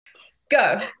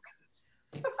Go.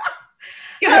 Go.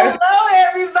 Hello,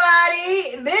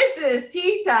 everybody. This is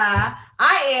Tita.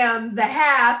 I am the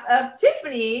half of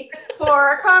Tiffany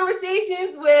for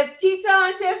Conversations with Tita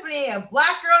and Tiffany, a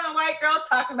black girl and a white girl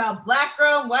talking about black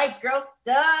girl and white girl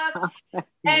stuff.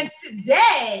 And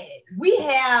today we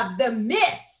have the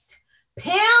Miss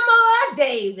Pamela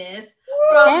Davis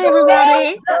from Hey,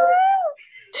 everybody.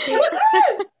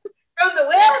 from the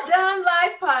Well Done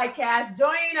Life podcast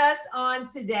joining us on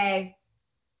today.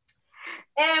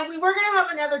 And we were going to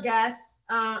have another guest.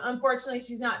 Unfortunately,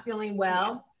 she's not feeling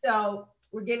well. So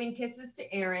we're giving kisses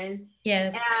to Erin.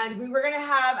 Yes. And we were going to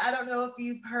have, I don't know if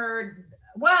you've heard,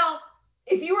 well,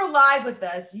 if you were live with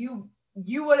us, you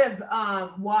would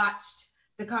have watched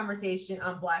the conversation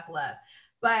on Black Love.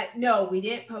 But no, we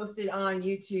didn't post it on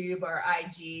YouTube or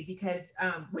IG because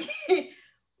we,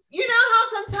 you know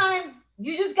how sometimes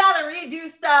you just got to redo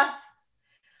stuff.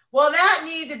 Well, that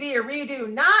needed to be a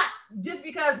redo, not just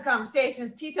because of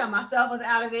conversations. Tita and myself was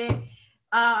out of it.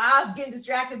 I was getting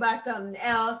distracted by something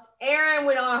else. Erin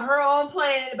went on her own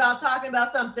planet about talking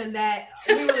about something that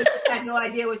we really had no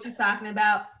idea what she's talking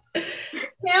about.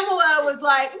 Pamela was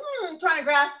like, trying to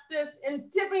grasp this.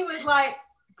 And Tiffany was like,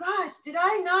 gosh, did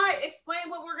I not explain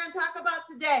what we're going to talk about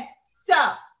today?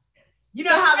 So, you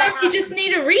know how that happens. You just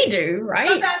need a redo, right?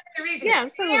 Sometimes a redo. Yeah,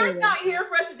 absolutely. Erin's not here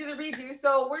for us to do the redo,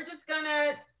 so we're just going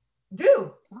to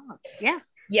do.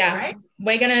 Yeah. Right?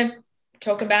 We're going to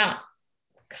talk about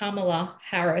Kamala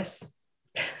Harris.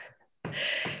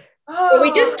 But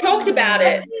we just talked about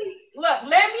it. Look,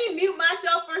 let me mute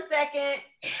myself for a second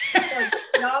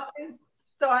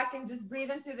so I can just breathe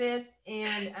into this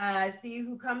and see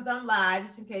who comes on live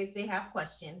just in case they have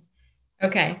questions.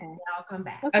 Okay. And I'll come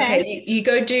back. Okay. You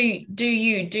go do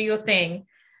your thing.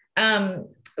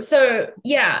 So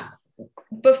yeah,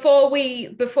 before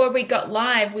we got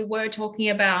live, we were talking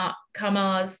about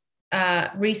Kamala's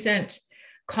recent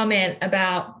comment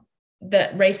about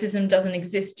that racism doesn't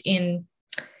exist in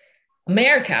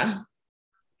America,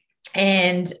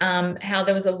 and how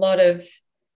there was a lot of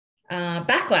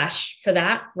backlash for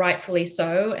that, rightfully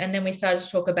so. And then we started to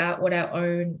talk about what our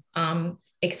own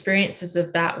experiences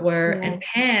of that were. Yeah. And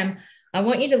Pam, I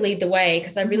want you to lead the way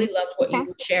because I really loved what you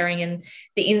were sharing and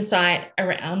the insight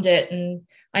around it. And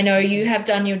I know you have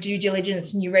done your due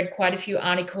diligence and you read quite a few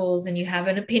articles and you have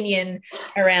an opinion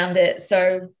around it.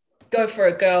 So go for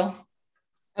it, girl.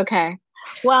 Okay.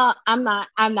 Well, I'm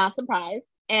not surprised.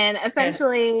 And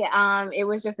essentially, it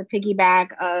was just a piggyback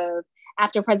of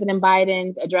after President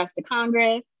Biden's address to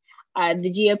Congress,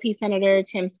 the GOP Senator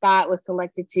Tim Scott was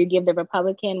selected to give the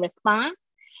Republican response.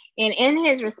 And in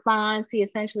his response, he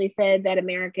essentially said that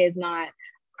America is not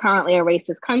currently a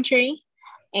racist country.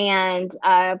 And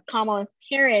Kamala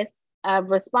Harris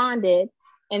responded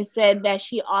and said that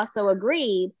she also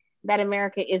agreed that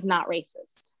America is not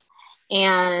racist.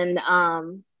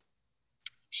 And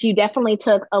she definitely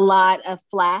took a lot of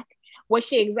flack. What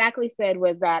she exactly said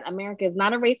was that America is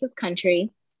not a racist country,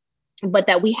 but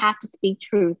that we have to speak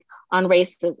truth on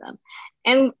racism.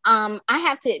 And I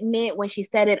have to admit, when she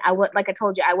said it, like I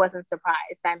told you, I wasn't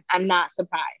surprised. I'm not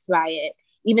surprised by it.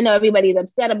 Even though everybody's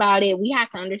upset about it, we have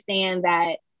to understand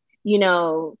that, you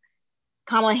know,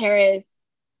 Kamala Harris,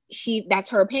 that's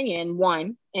her opinion,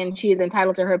 one, and she is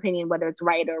entitled to her opinion, whether it's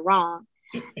right or wrong.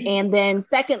 And then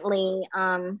secondly,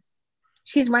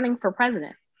 she's running for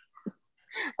president.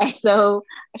 And so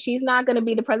she's not going to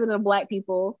be the president of Black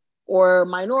people or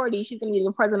minorities. She's going to be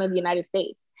the president of the United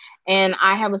States. And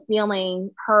I have a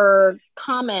feeling her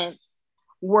comments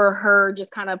were her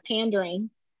just kind of pandering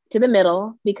to the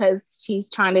middle because she's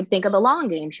trying to think of the long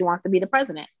game. She wants to be the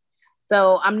president.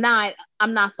 So I'm not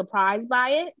surprised by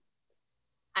it.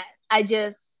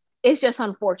 It's just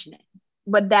unfortunate,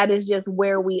 but that is just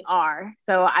where we are.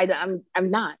 So I'm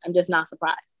just not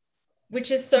surprised.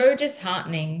 Which is so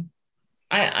disheartening.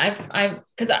 I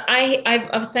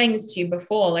was saying this to you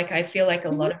before, like I feel like a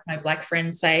lot of my Black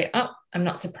friends say, oh, I'm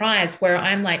not surprised, where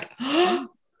I'm like, oh,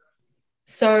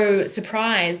 so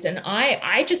surprised. And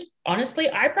I just honestly,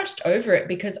 I brushed over it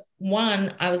because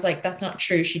one, I was like, that's not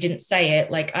true. She didn't say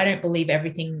it. Like, I don't believe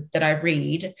everything that I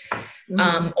read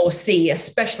or see,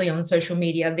 especially on social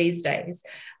media these days.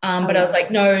 But I was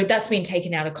like, no, that's been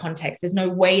taken out of context. There's no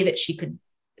way that she could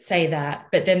say that.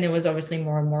 But then there was obviously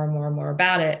more and more and more and more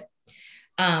about it.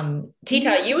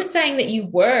 Tita, you were saying that you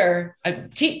were,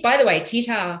 by the way,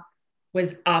 Tita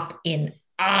was up in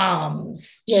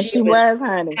arms. Yeah, she was,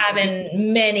 honey.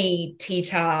 Having many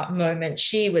Tita moments.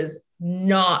 She was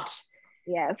not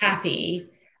happy.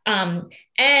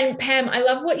 And Pam, I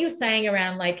love what you were saying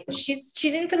around like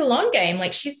she's in for the long game.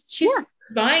 Like she's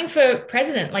vying for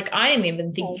president. Like, I didn't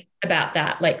even think about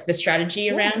that, like the strategy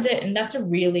Yeah. around it. And that's a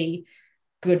really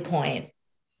good point.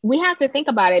 We have to think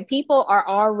about it. People are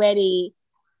already,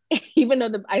 even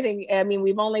though I mean,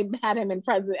 we've only had him as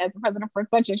president for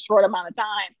such a short amount of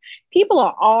time. People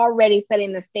are already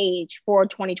setting the stage for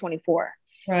 2024.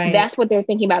 Right. That's what they're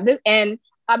thinking about. This, and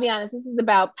I'll be honest, this is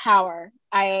about power.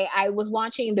 I was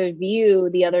watching The View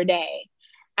the other day.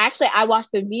 Actually, I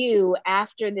watched The View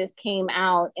after this came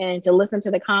out and to listen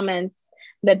to the comments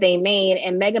that they made.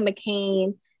 And Meghan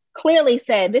McCain clearly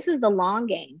said, this is the long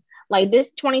game. Like,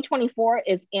 this 2024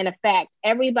 is in effect.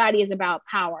 Everybody is about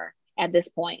power at this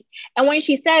point. And when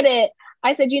she said it,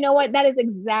 I said, you know what? That is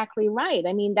exactly right.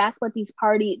 I mean, that's what these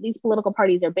political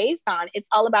parties are based on. It's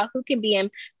all about who can be in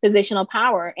positional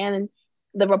power. And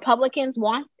the Republicans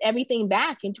want everything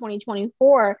back in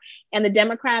 2024, and the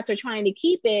Democrats are trying to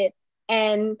keep it.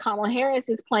 And Kamala Harris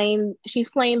she's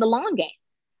playing the long game.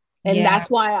 And that's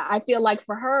why I feel like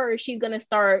for her, she's going to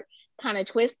start kind of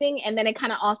twisting. And then it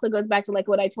kind of also goes back to like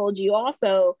what I told you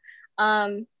also.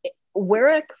 We're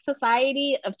a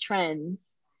society of trends.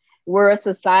 We're a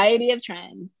society of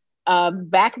trends.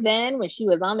 Back then, when she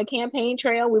was on the campaign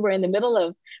trail, we were in the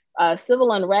middle of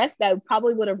civil unrest that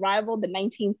probably would have rivaled the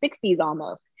 1960s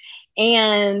almost.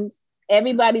 And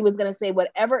everybody was going to say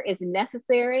whatever is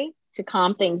necessary to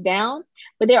calm things down,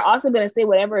 but they're also going to say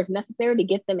whatever is necessary to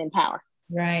get them in power.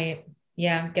 Right.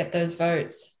 Yeah. Get those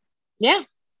votes. Yeah.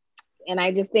 And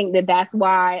I just think that that's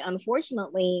why,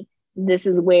 unfortunately, this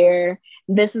is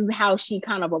how she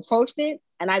kind of approached it.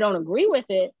 And I don't agree with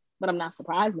it, but I'm not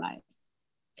surprised by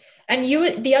it. And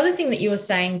the other thing that you were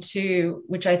saying too,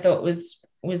 which I thought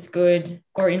was good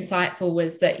or insightful,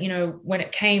 was that, you know, when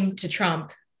it came to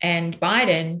Trump and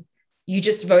Biden, you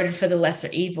just voted for the lesser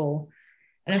evil.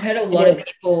 And I've heard a lot of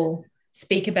people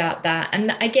speak about that.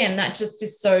 And again, that just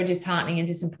is so disheartening and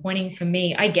disappointing for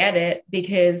me. I get it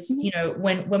because, you know,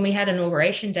 when we had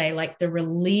Inauguration Day, like the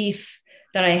relief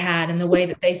that I had and the way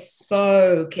that they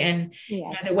spoke and you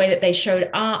know, the way that they showed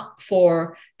up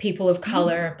for people of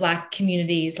color, Black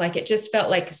communities, like it just felt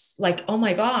like, oh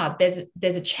my God, there's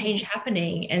a change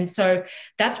happening. And so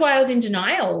that's why I was in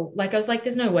denial. Like, I was like,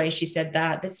 there's no way she said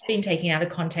that. That's been taken out of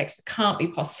context. It can't be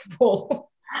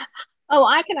possible. Oh,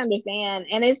 I can understand.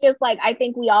 And it's just like, I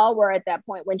think we all were at that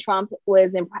point when Trump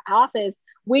was in office.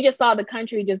 We just saw the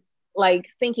country just like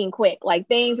sinking quick, like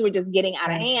things were just getting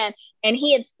out of hand, and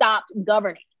he had stopped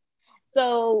governing.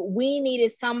 So we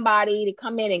needed somebody to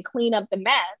come in and clean up the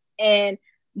mess. And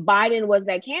Biden was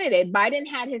that candidate. Biden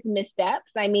had his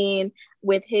missteps. I mean,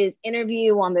 with his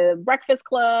interview on the Breakfast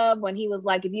Club, when he was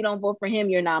like, if you don't vote for him,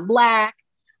 you're not Black.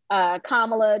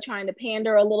 Kamala trying to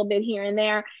pander a little bit here and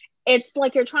there. It's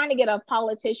like you're trying to get a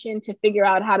politician to figure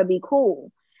out how to be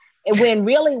cool. And when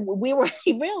really we were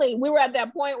at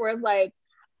that point where it's like,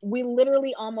 we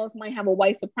literally almost might have a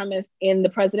white supremacist in the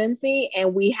presidency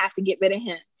and we have to get rid of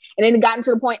him. And then it gotten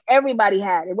to the point everybody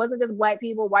had. It wasn't just Black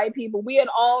people, white people. We had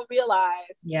all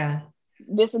realized,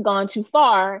 this has gone too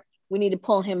far. We need to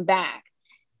pull him back.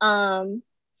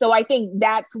 So I think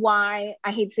that's why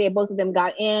I hate to say it, both of them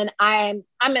got in. I'm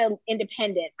an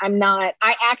independent.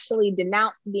 I actually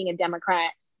denounced being a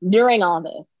Democrat during all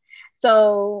this.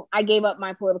 So I gave up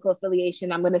my political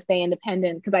affiliation. I'm going to stay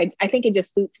independent because I think it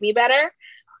just suits me better.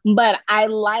 But I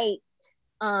liked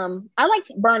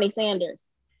Bernie Sanders.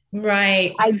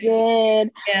 Right. I did.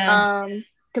 Yeah.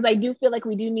 Because I do feel like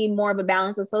we do need more of a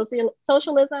balance of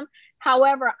socialism.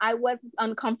 However, I was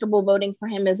uncomfortable voting for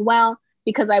him as well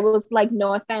because I was like,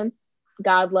 no offense,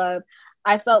 God love.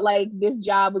 I felt like this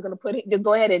job was going to just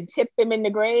go ahead and tip him in the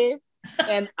grave.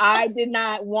 And I did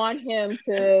not want him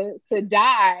to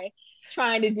die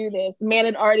trying to do this. Man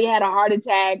had already had a heart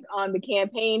attack on the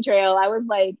campaign trail. I was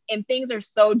like, and things are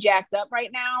so jacked up right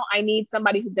now. I need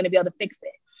somebody who's going to be able to fix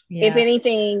it. Yeah. If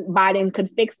anything, Biden could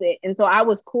fix it. And so I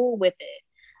was cool with it.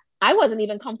 I wasn't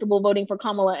even comfortable voting for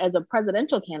Kamala as a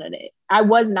presidential candidate. I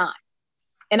was not.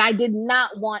 And I did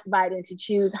not want Biden to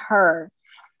choose her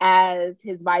as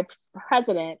his vice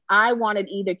president. I wanted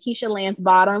either Keisha Lance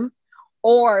Bottoms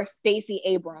or Stacey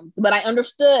Abrams. But I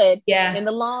understood in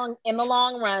the long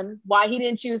run why he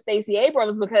didn't choose Stacey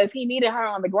Abrams, because he needed her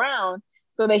on the ground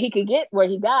so that he could get where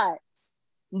he got.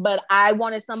 But I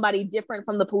wanted somebody different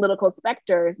from the political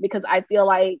specters, because I feel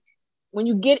like when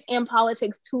you get in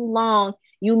politics too long,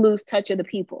 you lose touch of the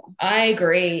people. I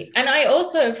agree. And I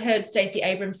also have heard Stacey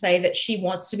Abrams say that she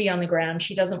wants to be on the ground.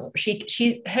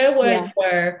 Her words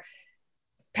were,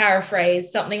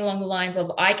 paraphrase, something along the lines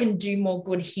of, I can do more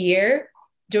good here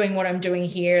doing what I'm doing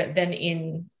here than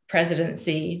in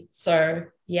presidency. So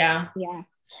yeah.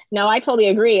 No, I totally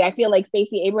agree. I feel like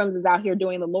Stacey Abrams is out here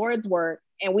doing the Lord's work,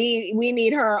 and we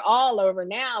need her all over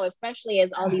now, especially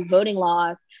as all these voting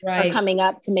laws are Right. coming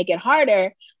up to make it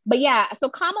harder. But yeah, so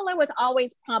Kamala was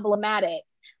always problematic,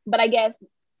 but I guess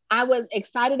I was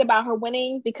excited about her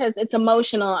winning because it's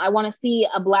emotional. I want to see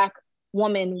a Black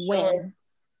woman win.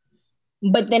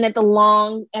 But then at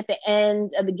the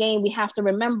end of the game, we have to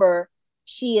remember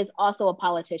she is also a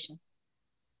politician.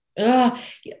 Ugh.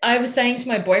 I was saying to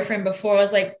my boyfriend before, I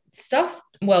was like,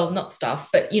 not stuff,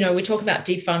 but we talk about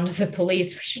defund the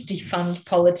police. We should defund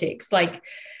politics. Like,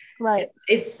 right.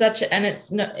 It's such, and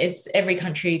it's every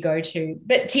country you go to.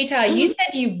 But Tita, you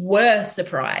said you were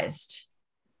surprised.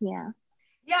 Yeah.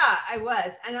 Yeah, I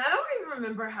was. And I don't even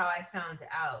remember how I found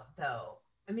out, though.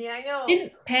 I mean, I know.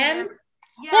 Didn't Pam?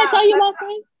 Yeah. Did I tell you last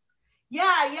night?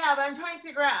 Yeah, but I'm trying to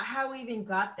figure out how we even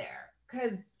got there.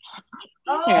 Because,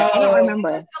 I don't remember.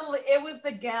 It was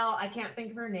the gal, I can't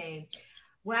think of her name.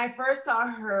 When I first saw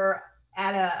her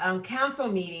at a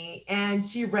council meeting, and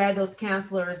she read those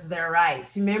counselors their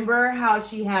rights. Remember how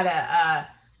she had a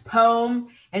poem,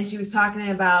 and she was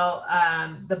talking about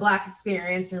the Black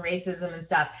experience and racism and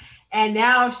stuff. And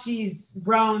now she's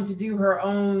grown to do her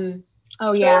own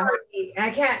story. Yeah. And I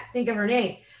can't think of her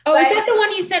name. Oh, is that the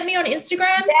one you sent me on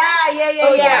Instagram?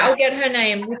 Yeah. I'll get her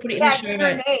name. We'll put it in the show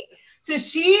notes. So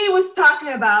she was talking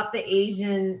about the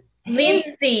Asian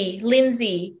Lindsay.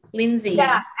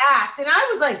 Yeah, act. And I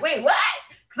was like, wait, what?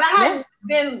 Because I hadn't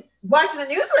been watching the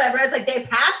news or whatever. I was like, they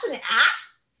passed an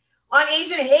act on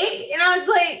Asian hate. And I was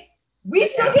like, we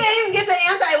still can't even get to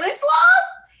anti-lynch laws?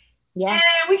 Yeah. And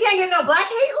we can't get no Black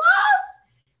hate laws?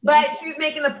 But she was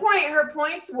making the point, her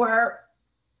points were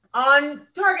on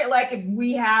target. Like, if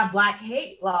we have Black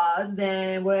hate laws,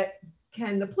 then what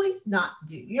can the police not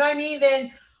do? You know what I mean?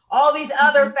 Then all these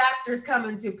other factors come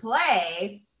into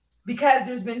play because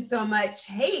there's been so much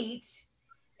hate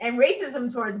and racism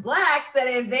towards Blacks that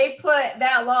if they put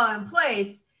that law in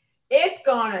place, it's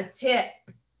gonna tip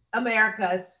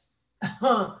America's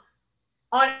on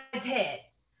its head.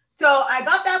 So I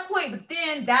got that point, but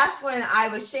then that's when I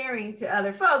was sharing to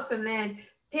other folks, and then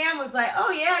Pam was like,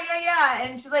 oh yeah.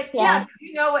 And she's like, yeah,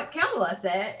 you know what Kamala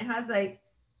said? And I was like,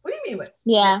 what do you mean what?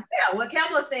 Yeah, what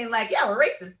Kamala's saying, like, yeah, we're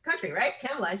racist country, right?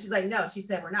 Kamala. And she's like, no, she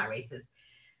said we're not racist.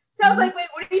 So I was like, wait,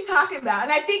 what are you talking about?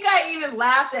 And I think I even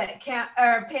laughed at Pamela,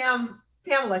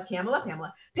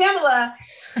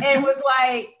 and was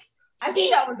like, I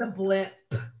think that was a blip.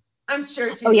 I'm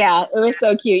sure she. Oh yeah, it was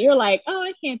so cute. You're like, oh,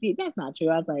 it can't be. That's not true.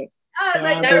 I was like,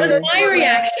 that was my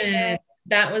reaction.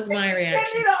 That was my reaction.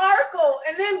 Sent me the article,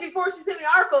 and then before she sent me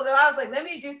the article, then I was like, let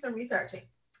me do some researching.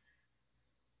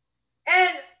 And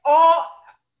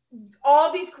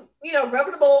all these,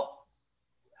 reputable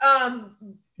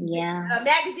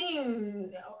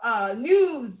magazine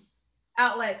news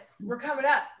outlets were coming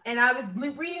up, and I was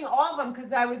reading all of them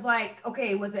because I was like,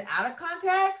 okay, was it out of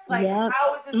context? Like,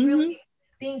 how is this really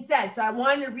being said? So I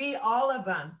wanted to read all of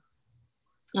them.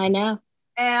 I know.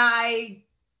 And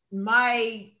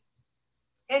my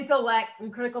intellect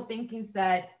and critical thinking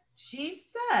said, she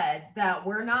said that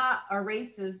we're not a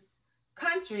racist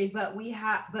country, but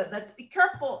let's be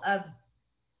careful of,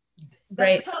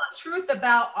 let's tell the truth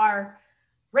about our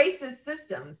racist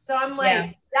system. So I'm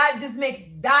like, that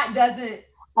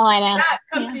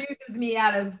confuses me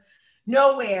out of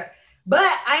nowhere.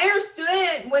 But I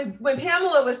understood when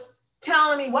Pamela was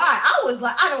telling me why. I was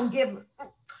like, I don't give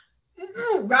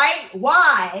right?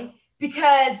 Why?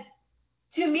 Because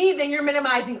to me, then you're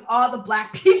minimizing all the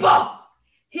Black people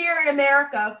here in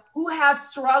America who have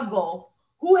struggled,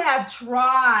 who have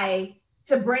tried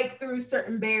to break through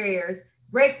certain barriers,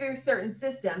 break through certain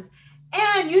systems.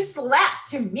 And you slap,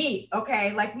 to me,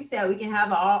 okay, like we said, we can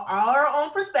have all our own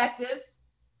perspectives.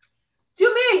 To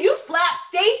me, you slap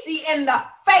Stacey in the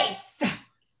face,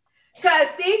 because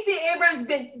Stacey Abrams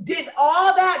did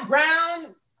all that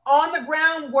on the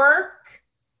ground work,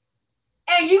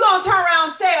 and you gonna turn around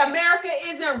and say America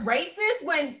isn't racist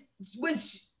when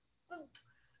she,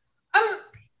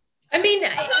 I mean,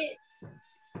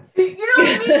 you know what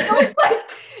I mean?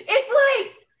 It's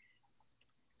like,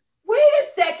 wait a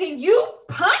second, you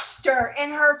punched her in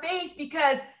her face,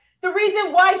 because the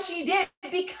reason why she didn't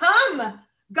become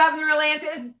Governor Atlanta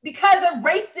is because of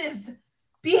racist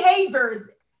behaviors,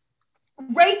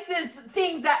 racist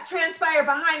things that transpire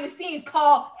behind the scenes,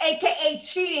 called AKA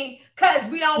cheating, because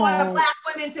we don't want Black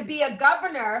women to be a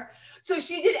governor. So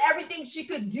she did everything she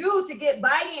could do to get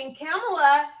Biden and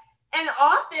Kamala in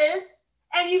office,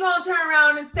 and you gonna turn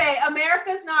around and say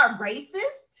America's not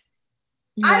racist?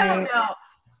 I don't know.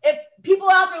 If people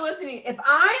out there listening, if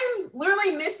I'm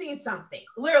literally missing something,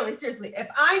 seriously, if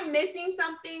I'm missing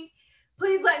something,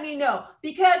 please let me know,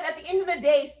 because at the end of the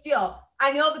day, still,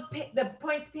 I know the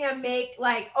points Pam make,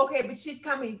 like, okay, but she's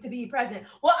coming to be president.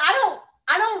 Well, I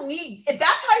don't need, if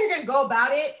that's how you're going to go about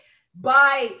it,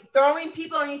 by throwing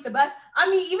people underneath the bus. I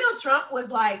mean, even though Trump was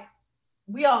like,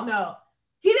 we all know,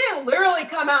 he didn't literally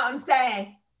come out and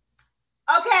say,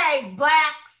 okay,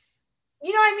 blacks,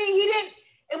 you know what I mean?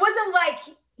 It wasn't like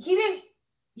he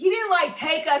didn't like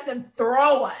take us and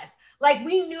throw us. Like,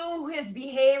 we knew his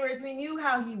behaviors, we knew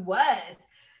how he was.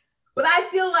 But I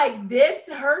feel like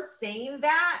her saying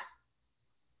that,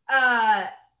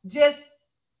 just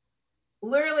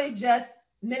literally just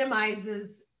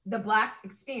minimizes the Black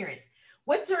experience.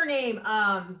 What's her name?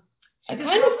 I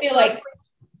kind of feel like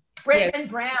Brendan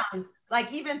Brown,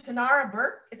 like even Tanara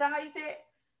Burke. Is that how you say it?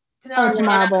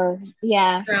 Tamara Burke.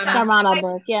 Yeah. Tamara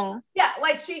Burke. Yeah. Yeah.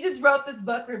 Like, she just wrote this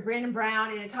book with Brandon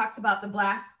Brown, and it talks about the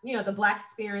Black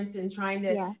experience and trying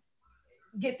to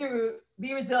get through,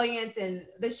 be resilient, and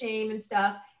the shame and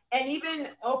stuff. And even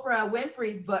Oprah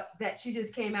Winfrey's book that she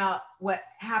just came out, What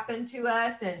Happened to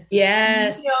Us. And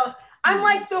yes, I'm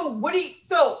like,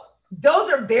 so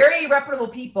those are very reputable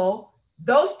people.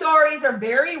 Those stories are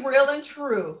very real and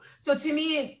true. So to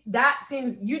me, that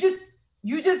seems, you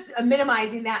just are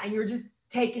minimizing that, and you're just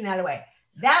taking that away.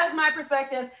 That is my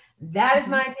perspective. That is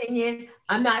my opinion.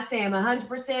 I'm not saying I'm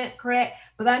 100% correct,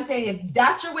 but I'm saying if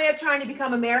that's your way of trying to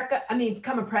become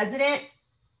become a president,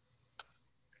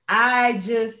 I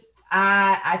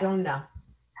don't know.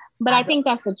 But I think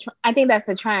that's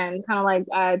the trend. Kind of like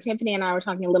Tiffany and I were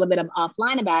talking a little bit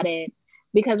offline about it,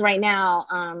 because right now,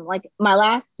 like my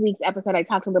last week's episode, I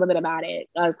talked a little bit about it.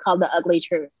 It's called The Ugly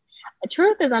Truth.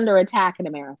 Truth is under attack in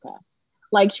America.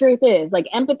 Like, truth is, like,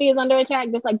 empathy is under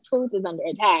attack, just like truth is under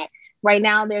attack. Right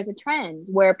now, there's a trend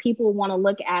where people want to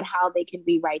look at how they can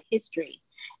rewrite history.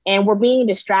 And we're being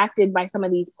distracted by some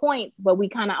of these points, but we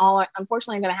kind of all,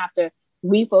 unfortunately, are going to have to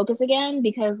refocus again,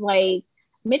 because, like,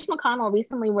 Mitch McConnell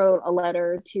recently wrote a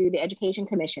letter to the Education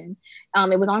Commission.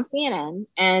 It was on CNN,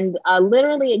 and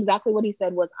literally exactly what he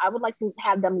said was, I would like to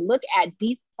have them look at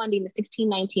defunding the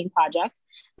 1619 Project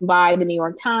by the New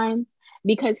York Times,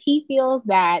 because he feels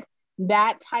that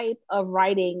type of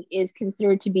writing is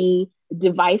considered to be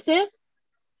divisive,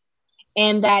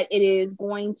 and that it is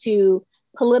going to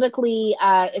politically,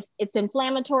 it's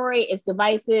inflammatory, it's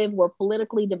divisive, we're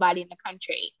politically dividing the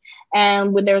country.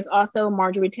 And there's also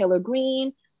Marjorie Taylor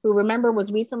Greene, who, remember,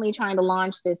 was recently trying to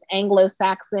launch this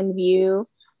Anglo-Saxon view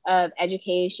of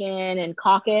education and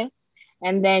caucus.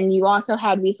 And then you also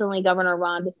had recently Governor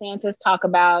Ron DeSantis talk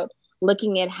about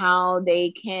looking at how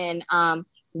they can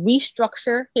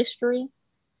restructure history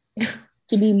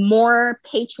to be more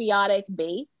patriotic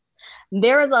based.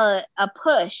 There is a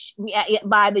push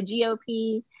by the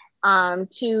GOP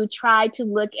to try to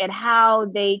look at how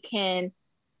they can,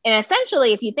 and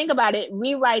essentially, if you think about it,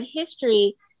 rewrite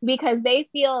history, because they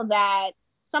feel that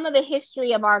some of the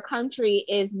history of our country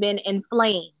has been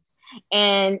inflamed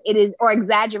and it is, or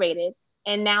exaggerated.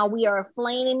 And now we are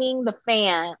fanning the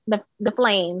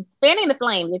flames,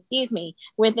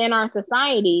 within our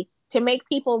society, to make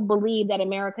people believe that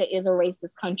America is a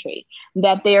racist country,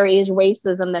 that there is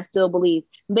racism that still believes.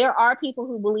 There are people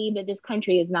who believe that this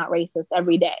country is not racist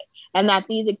every day, and that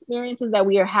these experiences that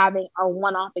we are having are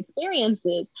one-off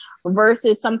experiences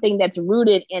versus something that's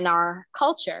rooted in our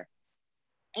culture.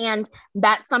 And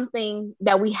that's something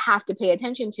that we have to pay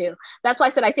attention to. That's why I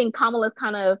said, I think Kamala's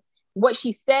kind of, what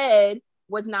she said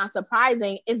was not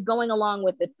surprising, is going along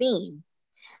with the theme.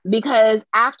 Because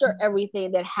after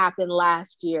everything that happened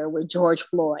last year with George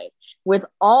Floyd, with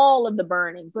all of the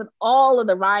burnings, with all of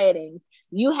the riotings,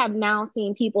 you have now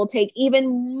seen people take even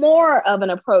more of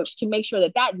an approach to make sure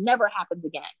that that never happens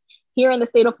again. Here in the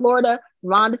state of Florida,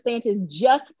 Ron DeSantis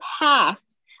just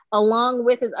passed, along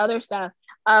with his other stuff,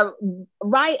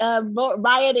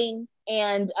 rioting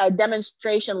and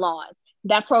demonstration laws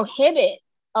that prohibit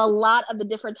a lot of the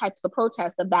different types of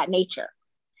protests of that nature.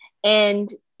 And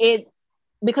it's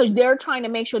because they're trying to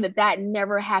make sure that that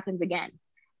never happens again.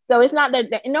 So it's not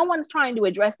that no one's trying to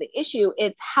address the issue.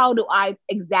 It's, how do I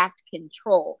exact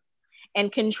control?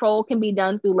 And control can be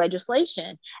done through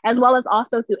legislation, as well as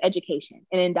also through education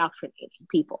and indoctrinating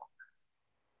people.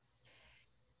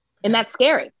 And that's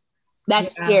scary.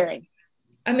 That's scary.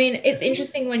 I mean, it's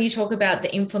interesting when you talk about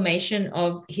the inflammation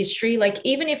of history. Like,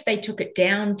 even if they took it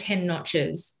down 10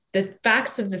 notches, the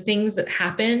facts of the things that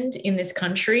happened in this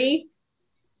country,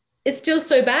 it's still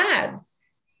so bad.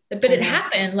 But it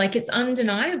happened. Like, it's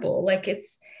undeniable. Like,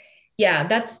 it's,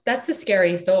 that's a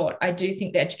scary thought. I do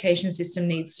think the education system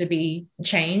needs to be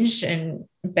changed and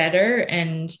better.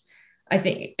 And I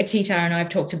think Tita and I have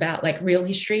talked about, like, real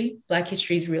history. Black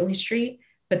history is real history.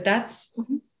 But that's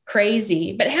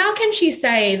crazy. But how can she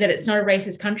say that it's not a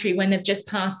racist country when they've just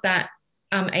passed that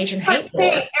Asian hate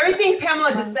law? Everything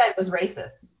Pamela just said was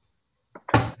racist.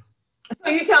 So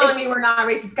you're telling me we're not a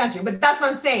racist country, but that's what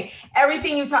I'm saying.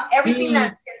 Everything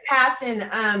that's passed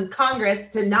in Congress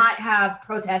to not have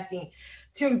protesting,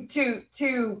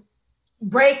 to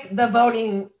break the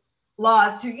voting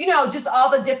laws, to just all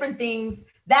the different things,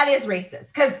 that is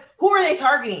racist. Because who are they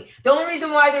targeting? The only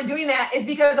reason why they're doing that is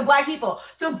because of Black people.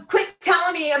 So quit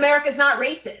telling me America's not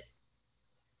racist.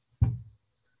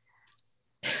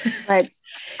 But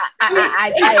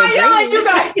I agree. You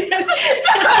guys.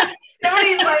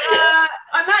 Somebody's like,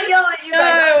 I'm not yelling at you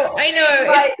guys. No, I know.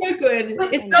 Like,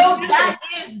 it's so good. That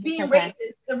is being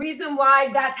racist. The reason why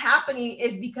that's happening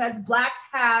is because Blacks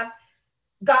have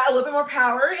got a little bit more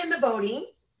power in the voting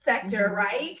sector,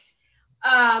 right?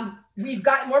 We've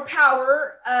got more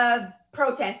power of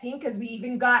protesting because we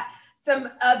even got some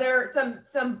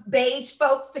beige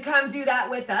folks to come do that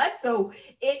with us. So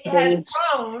it has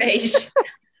grown. Beige.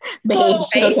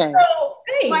 Okay.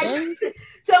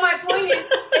 So my point is,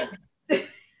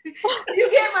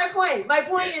 you get my point. My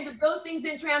point is, if those things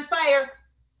didn't transpire,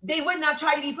 they would not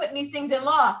try to be putting these things in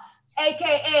law,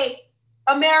 aka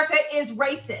America is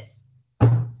racist.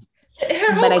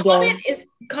 Her whole comment is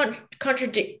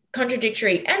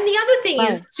contradictory. And the other thing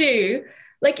is too,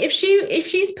 like if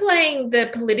she's playing the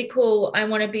political I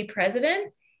want to be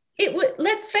president,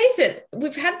 let's face it,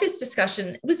 we've had this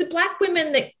discussion. It was the Black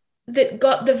women that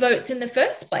got the votes in the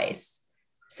first place.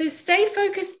 So stay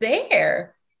focused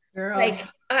there. Girl. Like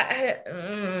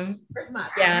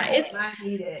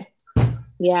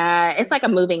it's like a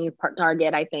moving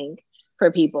target, I think,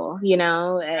 for people,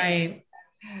 Right.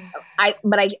 I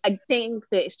think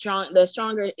the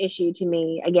stronger issue to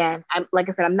me, again, like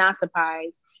I said, I'm not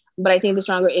surprised, but I think the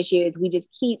stronger issue is we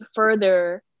just keep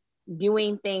further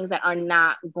doing things that are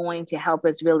not going to help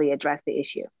us really address the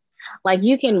issue. Like,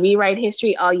 you can rewrite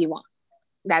history all you want.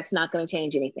 That's not going to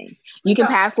change anything. You can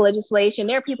pass legislation.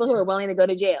 There are people who are willing to go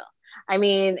to jail. I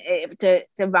mean, to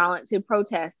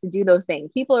protest, to do those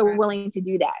things. People are willing to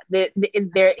do that.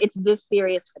 It's this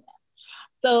serious for them.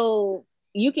 So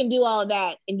you can do all of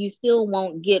that and you still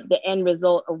won't get the end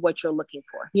result of what you're looking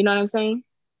for. You know what I'm saying?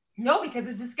 No, because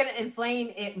it's just going to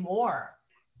inflame it more.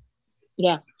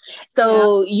 Yeah.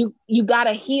 So you got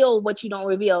to heal what you don't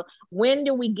reveal. When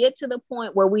do we get to the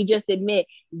point where we just admit,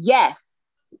 yes,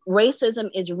 racism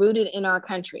is rooted in our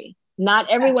country. Not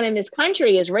everyone in this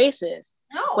country is racist,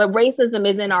 but racism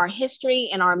is in our history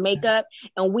and our makeup.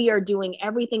 And we are doing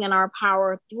everything in our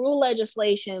power through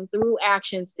legislation, through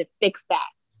actions to fix that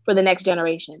for the next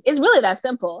generation. It's really that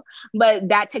simple, but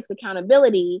that takes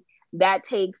accountability. That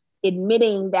takes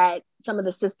admitting that some of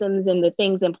the systems and the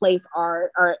things in place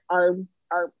are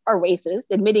racist,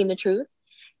 admitting the truth.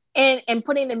 And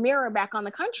putting the mirror back on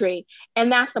the country. And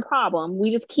that's the problem.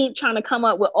 We just keep trying to come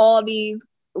up with all these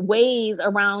ways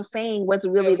around saying what's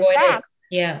really the facts.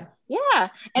 Yeah. Yeah.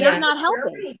 And it's not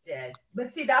helping. Germany did.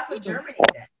 But see, that's what Germany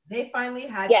did. They finally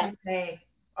had to say,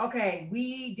 okay,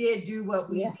 we did do what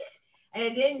we did. And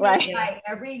it didn't mean like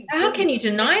every... How can you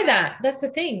deny that? That's the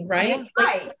thing, right? Yeah.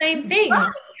 Like, it's the same thing.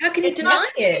 Right. How can you deny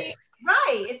it?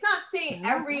 Right. It's not saying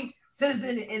every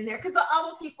citizen in there, because all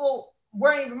those people...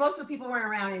 most of the people weren't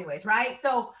around anyways, right?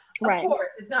 So of course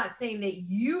it's not saying that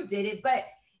you did it, but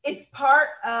it's part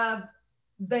of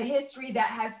the history that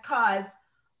has caused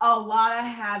a lot of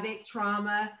havoc,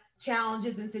 trauma,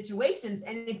 challenges, and situations.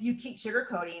 And if you keep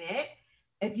sugarcoating it,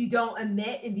 if you don't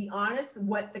admit and be honest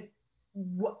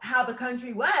how the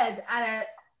country was at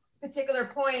a particular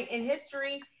point in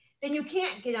history, then you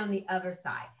can't get on the other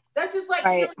side. That's just like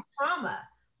healing trauma.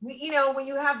 When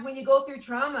you go through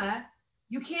trauma,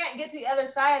 you can't get to the other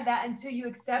side of that until you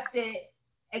accept it,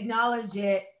 acknowledge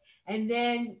it, and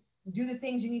then do the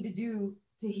things you need to do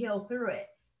to heal through it.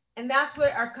 And that's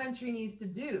what our country needs to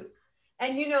do.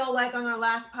 And, like on our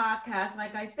last podcast,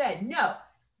 like I said, no,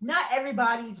 not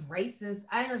everybody's racist.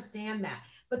 I understand that.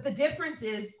 But the difference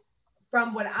is,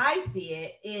 from what I see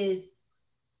it, is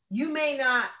you may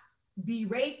not be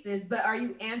racist, but are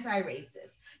you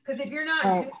anti-racist? Because if you're not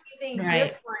doing anything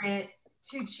different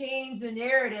to change the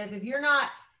narrative, if you're not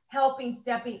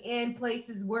stepping in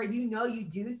places where you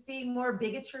do see more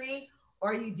bigotry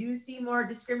or you do see more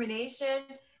discrimination,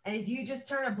 and if you just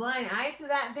turn a blind eye to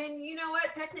that, then you know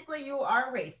what, technically you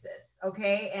are racist,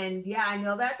 okay? And yeah, I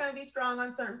know that's going to be strong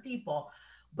on certain people,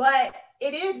 but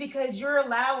it is because you're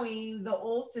allowing the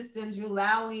old systems, you're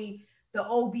allowing the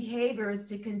old behaviors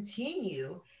to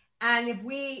continue. And if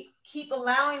we keep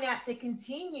allowing that to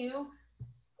continue,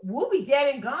 we'll be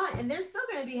dead and gone, and they're still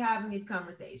going to be having these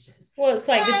conversations. Well, it's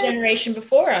like the generation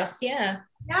before us. Yeah.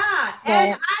 Yeah, Right.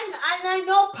 and I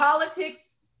know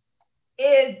politics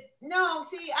is no.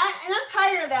 See, and I'm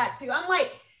tired of that too. I'm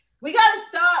like, we got to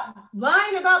stop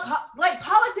lying about like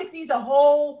politics needs a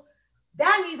whole.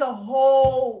 That needs a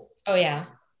whole. Oh yeah.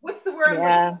 What's the word I'm looking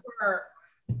Yeah. for?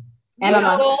 You know,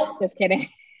 Enema. Overhaul. Just kidding.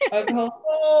 Overhaul.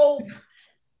 whole.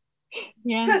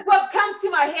 Yeah. Because what comes to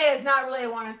my head is not really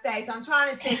what I want to say, so I'm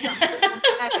trying to say something.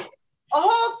 A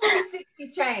whole 360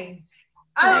 change.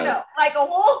 I don't know, like a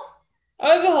whole.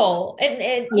 Overhaul.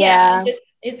 And Yeah. just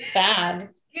it's bad.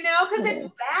 You know, because It it's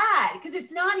is. bad. Because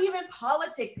it's not even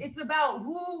politics. It's about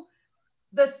who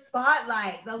the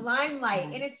spotlight, the limelight,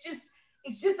 and it's just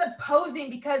opposing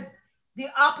because the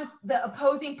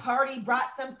opposing party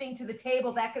brought something to the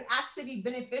table that could actually be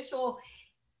beneficial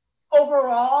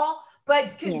overall,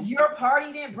 but because your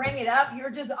party didn't bring it up,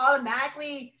 you're just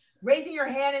automatically raising your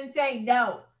hand and saying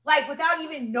no, like without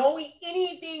even knowing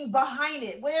anything behind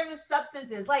it, whatever the substance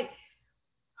is. Like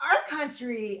our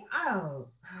country, oh,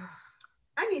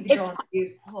 I need to go on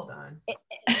mute. Hold on.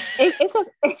 It's just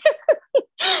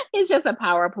it's just a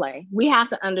power play. We have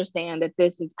to understand that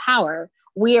this is power.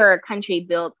 We are a country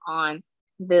built on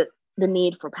the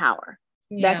need for power.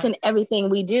 Yeah. That's in everything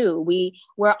we do.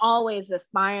 We're always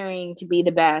aspiring to be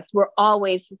the best. We're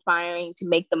always aspiring to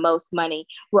make the most money.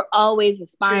 We're always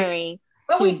aspiring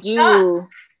to do.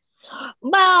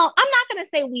 Well, I'm not gonna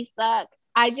say we suck.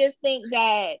 I just think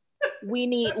that we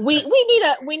need a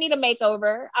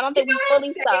makeover. I don't think we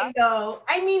fully suck. Though.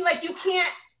 I mean, like you can't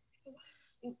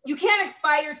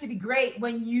aspire to be great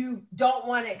when you don't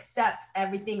want to accept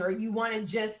everything, or you want to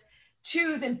just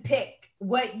choose and pick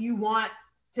what you want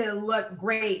to look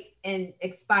great and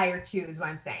aspire to, is what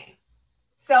I'm saying.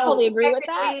 So totally agree with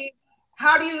that.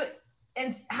 How do you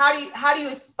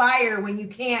aspire when you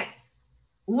can't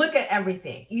look at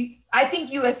everything? I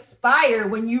think you aspire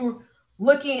when you're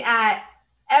looking at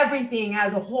everything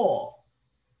as a whole.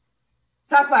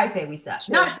 So that's why I say we suck.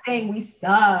 Sure. Not saying we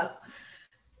suck,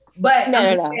 but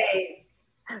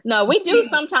no, we do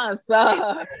sometimes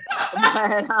suck.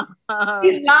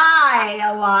 We lie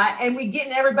a lot, and we get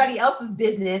in everybody else's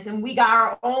business, and we got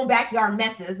our own backyard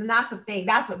messes, and that's the thing.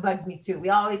 That's what bugs me too. We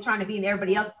always trying to be in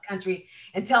everybody else's country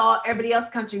and tell everybody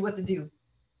else's country what to do.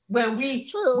 When we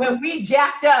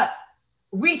jacked up,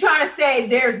 we trying to say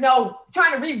there's no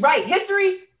trying to rewrite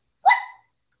history.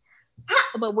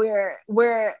 But we're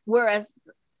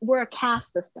a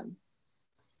caste system,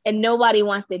 and nobody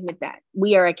wants to admit that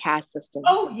we are a caste system.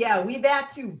 Oh yeah, we that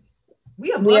too.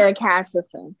 We are a caste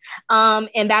system,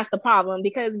 and that's the problem,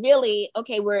 because really,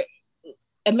 okay,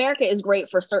 America is great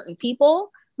for certain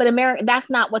people, but that's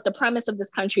not what the premise of this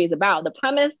country is about. The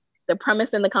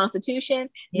premise in the Constitution,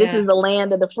 this is the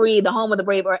land of the free, the home of the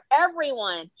brave, where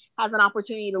everyone has an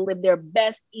opportunity to live their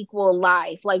best equal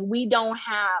life. Like, we don't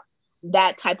have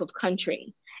that type of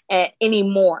country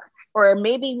anymore, or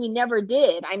maybe we never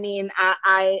did. I mean,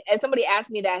 I as somebody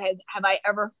asked me that, have I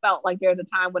ever felt like there's a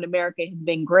time when America has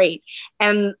been great?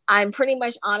 And I'm pretty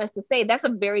much honest to say that's a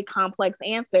very complex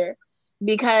answer,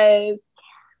 because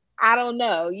I don't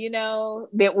know,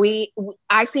 that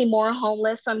I see more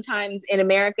homeless sometimes in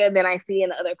America than I see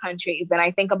in other countries. And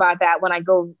I think about that when I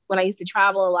used to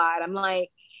travel a lot. I'm like,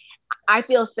 I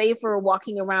feel safer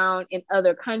walking around in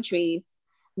other countries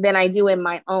than I do in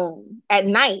my own at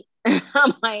night.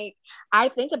 I'm like, I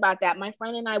think about that. My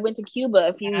friend and I went to Cuba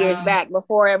a few years back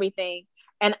before everything,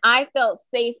 and I felt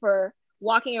safer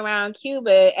walking around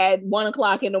Cuba at 1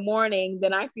 o'clock in the morning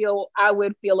than I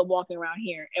would feel walking around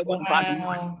here at 1 o'clock in the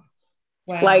morning.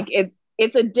 Wow. Like,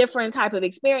 it's a different type of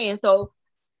experience. So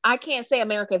I can't say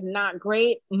America is not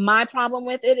great. My problem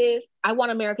with it is I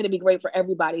want America to be great for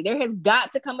everybody. There has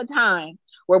got to come a time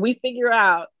where we figure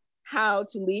out how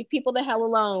to leave people the hell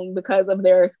alone because of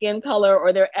their skin color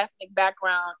or their ethnic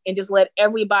background, and just let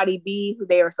everybody be who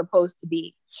they are supposed to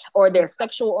be, or their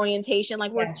sexual orientation.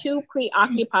 Like, we're too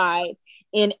preoccupied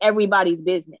in everybody's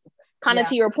business. Kind of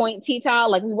to your point, Tita,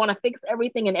 like, we want to fix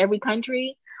everything in every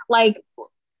country. Like,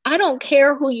 I don't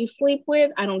care who you sleep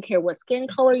with. I don't care what skin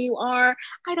color you are.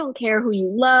 I don't care who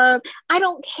you love. I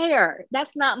don't care.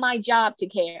 That's not my job to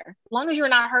care. As long as you're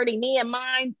not hurting me and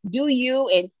mine, do you,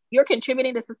 and you're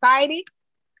contributing to society.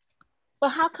 But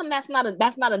how come that's not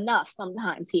enough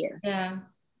sometimes here? Yeah.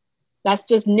 That's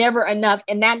just never enough.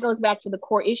 And that goes back to the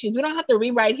core issues. We don't have to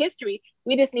rewrite history.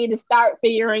 We just need to start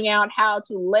figuring out how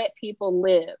to let people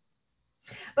live.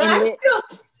 But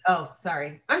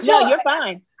sorry. No, you're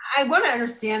fine. I want to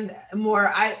understand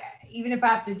more. Even if I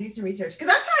have to do some research, because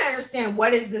I'm trying to understand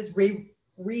what is this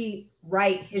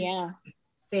rewrite history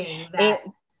thing that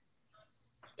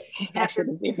they're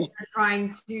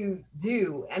trying to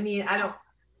do. I mean,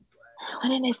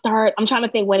 When did it start? I'm trying to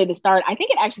think, when did it start? I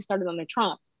think it actually started under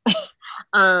Trump.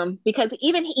 Because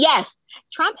even yes,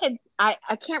 Trump had, I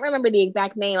can't remember the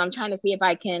exact name. I'm trying to see if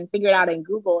I can figure it out and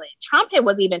Google it. Trump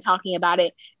was even talking about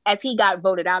it as he got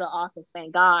voted out of office,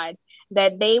 thank God,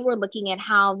 that they were looking at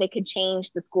how they could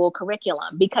change the school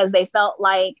curriculum because they felt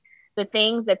like the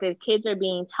things that the kids are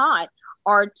being taught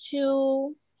are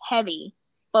too heavy,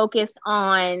 focused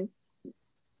on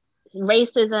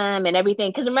racism and everything.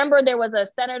 Because remember, there was a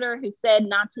senator who said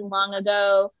not too long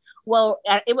ago, well,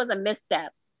 it was a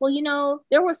misstep. Well,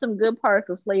 there were some good parts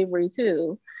of slavery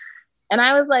too. And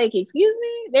I was like, excuse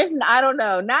me? I don't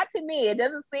know. Not to me. It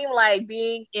doesn't seem like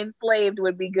being enslaved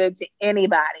would be good to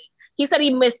anybody. He said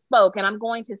he misspoke, and I'm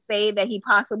going to say that he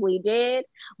possibly did,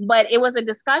 but it was a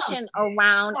discussion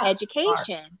around education.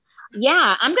 Smart.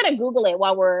 Yeah, I'm going to Google it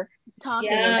while we're talking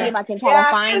and see if I can try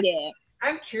to find it.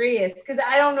 I'm curious because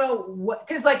I don't know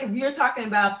because like if you're talking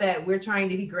about that we're trying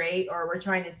to be great or we're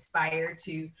trying to aspire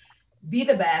to be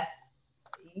the best,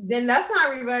 then that's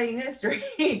not rewriting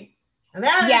history. And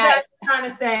that is actually trying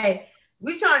to say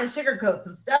we're trying to sugarcoat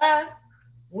some stuff.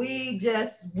 We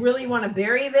just really want to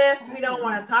bury this. We don't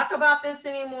want to talk about this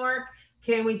anymore.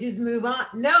 Can we just move on?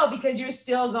 No, because you're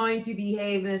still going to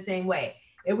behave in the same way.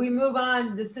 If we move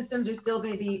on, the systems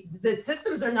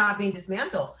are not being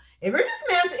dismantled. If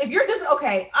you're just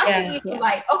okay, I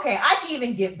can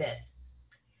even give this.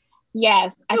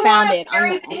 Yes, I found it.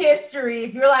 Bury the history.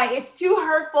 If you're like, it's too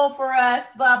hurtful for us,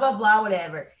 blah, blah, blah,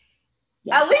 whatever.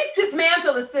 Yes. At least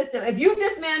dismantle the system. If you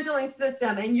dismantling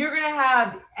system and you're going to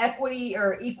have equity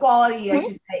or equality, I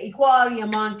should say, equality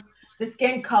amongst the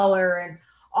skin color and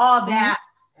all that,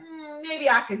 maybe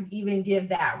I could even give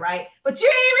that, right? But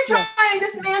you're even trying to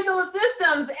dismantle the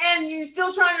systems and you're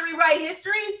still trying to rewrite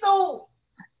history. So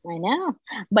I know,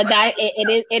 but that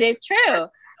it is true.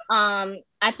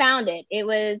 I found it. It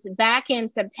was back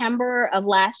in September of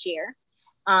last year.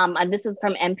 And this is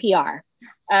from NPR.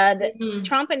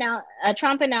 Trump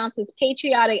announced his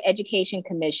Patriotic Education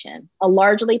Commission, a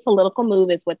largely political move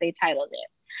is what they titled it.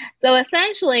 So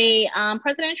essentially,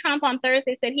 President Trump on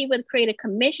Thursday said he would create a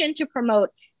commission to promote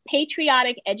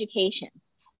patriotic education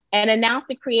and announced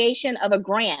the creation of a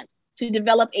grant to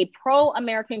develop a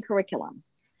pro-American curriculum.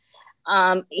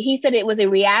 He said it was a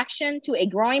reaction to a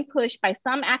growing push by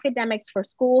some academics for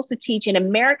schools to teach an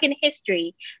American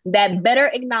history that better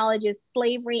acknowledges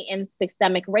slavery and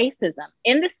systemic racism.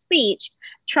 In the speech,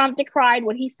 Trump decried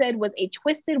what he said was a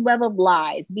twisted web of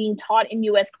lies being taught in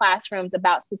U.S. classrooms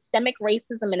about systemic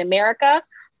racism in America,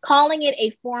 calling it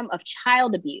a form of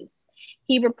child abuse.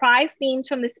 He reprised themes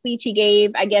from the speech he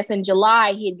gave, I guess in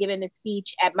July, he had given a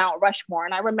speech at Mount Rushmore,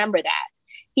 and I remember that.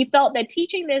 He felt that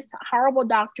teaching this horrible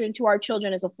doctrine to our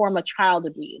children is a form of child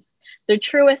abuse, the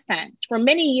truest sense. For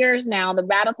many years now, the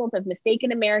radicals have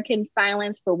mistaken American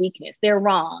silence for weakness. They're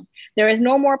wrong. There is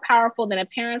no more powerful than a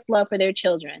parent's love for their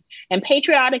children. And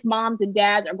patriotic moms and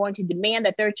dads are going to demand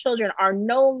that their children are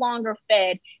no longer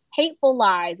fed hateful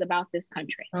lies about this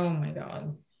country. Oh my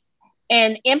God.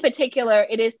 And in particular,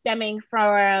 it is stemming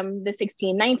from the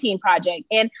 1619 Project.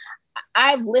 And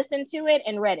I've listened to it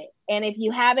and read it. And if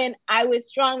you haven't, I would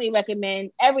strongly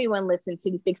recommend everyone listen to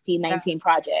the 1619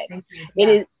 Project.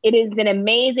 Yeah. It is an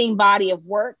amazing body of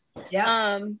work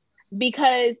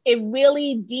because it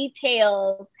really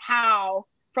details how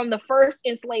from the first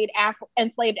enslaved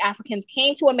Africans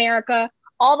came to America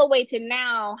all the way to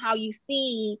now, how you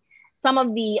see some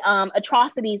of the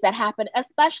atrocities that happen,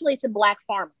 especially to Black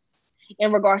farmers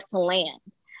in regards to land.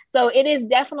 So it is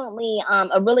definitely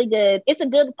it's a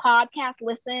good podcast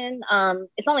listen.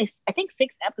 It's only, I think,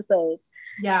 6 episodes.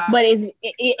 Yeah. But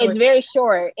it's very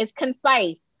short. It's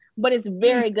concise, but it's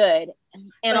very good.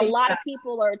 And a lot of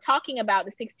people are talking about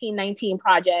the 1619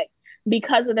 Project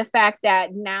because of the fact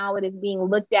that now it is being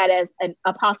looked at as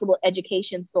a possible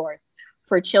education source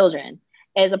for children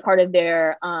as a part of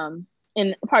their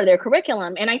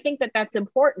curriculum. And I think that that's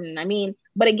important. I mean,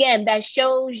 but again, that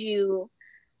shows you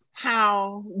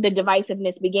how the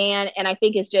divisiveness began. And I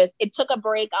think it took a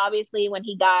break, obviously, when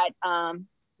he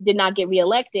did not get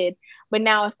reelected, but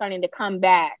now it's starting to come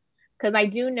back. Because I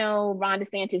do know Ron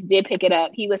DeSantis did pick it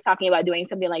up. He was talking about doing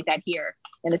something like that here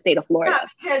in the state of Florida. Yeah,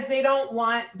 because they don't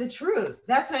want the truth.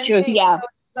 That's what I'm saying. Yeah.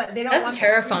 But they don't that's want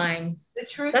terrifying. The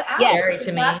truth. That's scary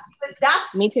to me.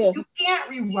 That's me too. You can't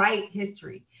rewrite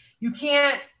history. You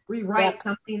can't rewrite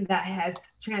something that has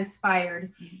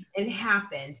transpired and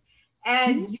happened.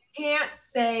 And you can't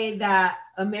say that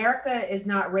America is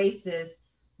not racist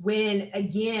when,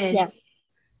 again,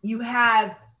 you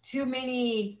have too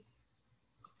many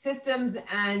systems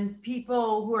and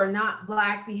people who are not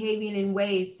Black behaving in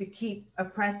ways to keep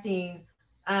oppressing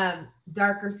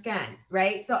darker skin,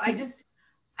 right? So and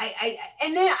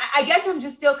then I guess I'm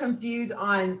just still confused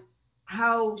on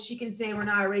how she can say we're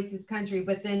not a racist country,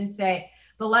 but then say,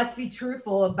 but let's be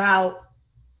truthful about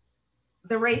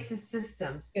the racist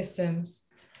systems.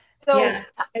 So yeah,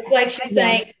 it's like she's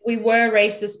saying we were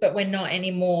racist, but we're not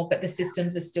anymore, but the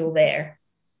systems are still there.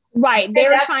 Right.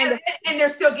 They're trying to, and they're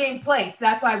still getting place.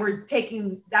 That's why we're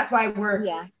trying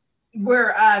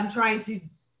to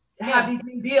have these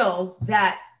new bills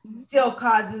that still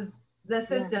causes the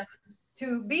system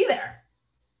to be there.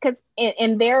 Because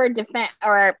in their defense,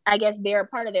 or I guess their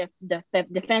part of their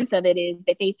defense of it is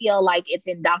that they feel like it's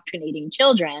indoctrinating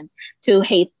children to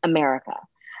hate America.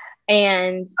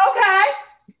 And okay.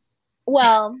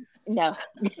 Well, no.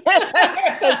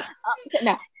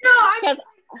 No.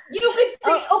 You could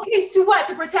say, okay, so what?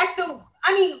 To protect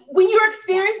when you're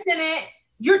experiencing it,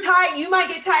 you're tired. You might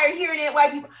get tired hearing it.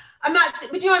 White people,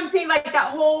 but you know what I'm saying? Like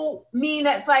that whole meme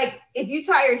that's like, if you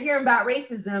tired hearing about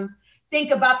racism,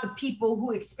 think about the people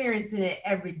who experiencing it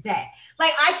every day.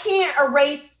 Like I can't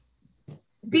erase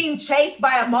being chased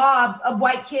by a mob of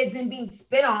white kids and being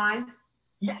spit on.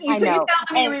 You're telling me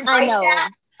to rewrite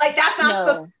that? Like that's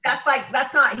not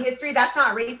that's not history. That's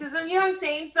not racism. You know what I'm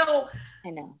saying? So I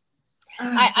know.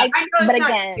 I know but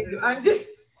again, I'm just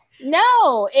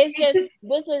no. It's just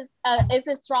it's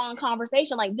a strong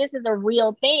conversation. Like this is a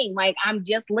real thing. Like I'm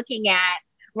just looking at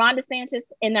Ron DeSantis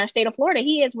in our state of Florida.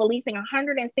 He is releasing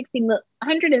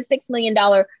 $106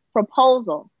 million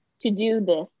proposal to do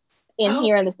this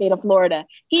here in the state of Florida.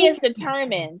 He is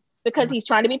determined because he's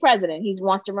trying to be president. He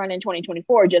wants to run in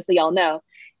 2024. Just so y'all know.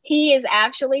 He is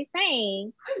actually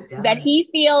saying that he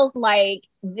feels like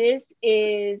this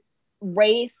is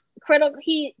race critical.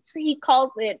 He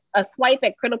calls it a swipe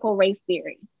at critical race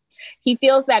theory. He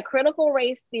feels that critical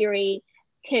race theory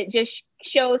just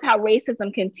shows how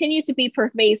racism continues to be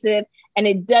pervasive, and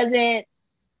it doesn't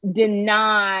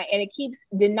deny, and it keeps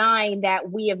denying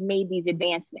that we have made these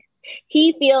advancements.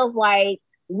 He feels like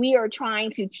we are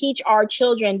trying to teach our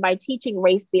children by teaching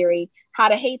race theory how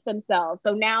to hate themselves.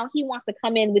 So now he wants to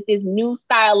come in with this new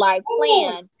stylized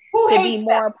plan to be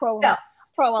more pro.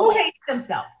 Who hates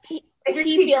themselves? He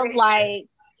feels like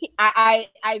I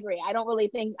agree. I don't really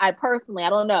think I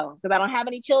don't know because I don't have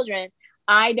any children.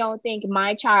 I don't think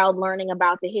my child learning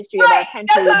about the history of our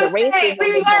country, the racism,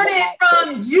 we learn it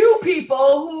from you people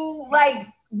who like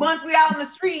once we're out in the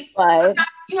streets. You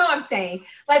know what I'm saying?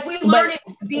 Like we learn it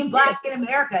being Black in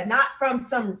America, not from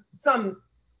some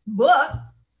book.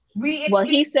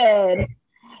 He said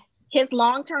his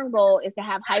long-term goal is to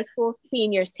have high school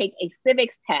seniors take a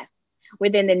civics test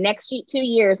within the next 2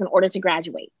 years in order to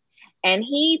graduate. And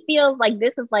he feels like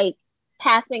this is like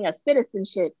passing a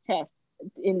citizenship test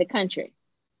in the country.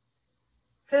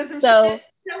 Citizenship?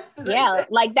 Yeah,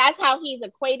 like that's how he's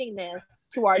equating this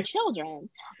to our children.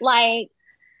 Like,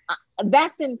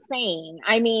 that's insane.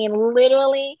 I mean,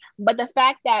 literally, but the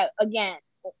fact that, again,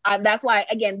 that's why,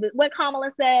 again, what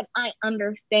Kamala said, I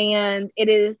understand. It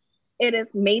is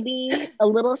maybe a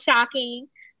little shocking,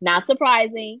 not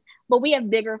surprising, but we have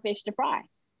bigger fish to fry.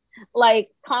 Like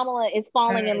Kamala is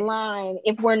falling in line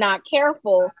if we're not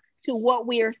careful to what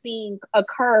we are seeing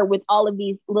occur with all of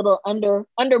these little under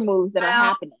moves that are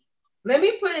happening. Let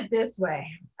me put it this way.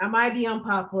 I might be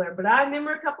unpopular, but I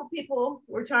remember a couple people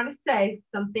were trying to say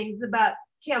some things about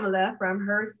Kamala from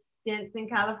her stints in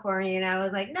California. And I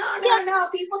was like, no,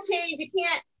 people change.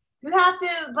 You have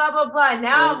to blah, blah, blah.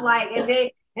 Now I'm like,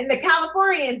 and the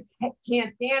Californians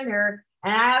can't stand her.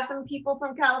 And I have some people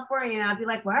from California and I'll be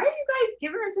like, why are you guys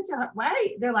giving her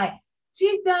they're like,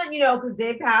 she's done, because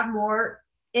they have more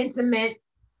intimate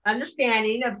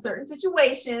understanding of certain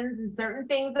situations and certain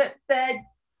things that said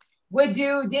would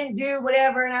do, didn't do,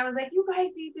 whatever. And I was like, you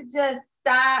guys need to just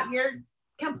stop. You're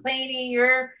complaining.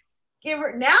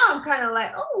 Now I'm kind of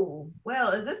like, oh,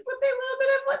 well, is this what a little bit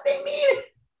of what they mean?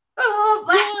 A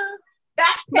little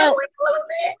backpedaling a little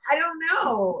bit. I don't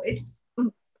know.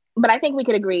 But I think we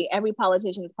could agree every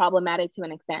politician is problematic to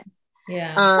an extent.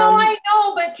 Yeah. No, I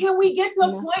know, but can we get to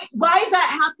a point? Why does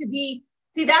that have to be?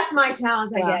 See, that's my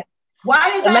challenge, I guess. Why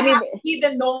does that have to be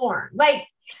the norm? Like,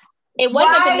 it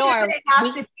wasn't the norm. Why does it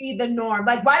have to be the norm?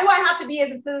 Like, why do I have to be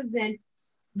as a citizen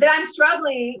that I'm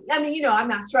struggling? I mean, I'm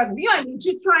not struggling. You know what I mean?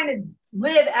 Just trying to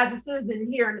live as a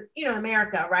citizen here, in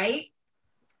America, right?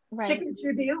 To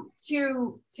contribute,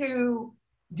 to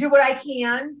do what I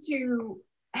can, to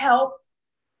help,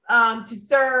 to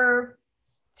serve,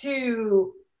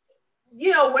 to,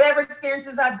 whatever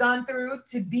experiences I've gone through,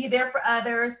 to be there for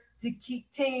others, to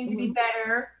continue to be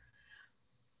better.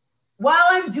 While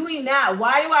I'm doing that,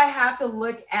 why do I have to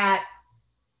look at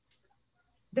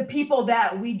the people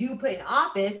that we do put in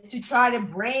office to try to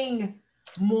bring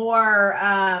more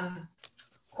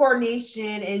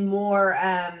coordination and more,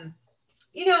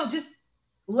 just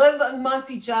live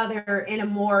amongst each other in a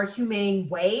more humane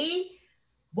way.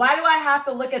 Why do I have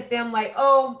to look at them like,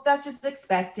 oh, that's just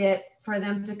expected for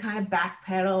them to kind of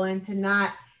backpedal and to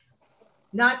not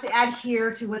to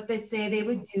adhere to what they say they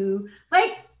would do?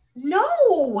 Like,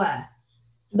 no.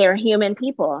 They're human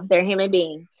people. They're human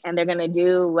beings, and they're going to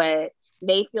do what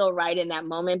they feel right in that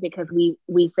moment, because we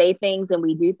say things and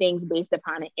we do things based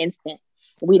upon an instant.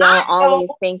 We don't always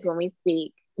think when we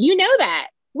speak. You know that.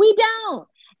 We don't.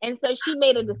 And so she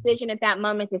made a decision at that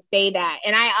moment to say that.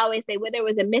 And I always say, whether it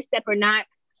was a misstep or not,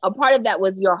 a part of that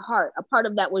was your heart. A part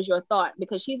of that was your thought,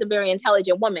 because she's a very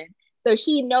intelligent woman. So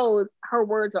she knows her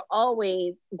words are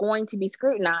always going to be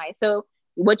scrutinized. So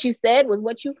what you said was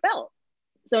what you felt.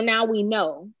 So now we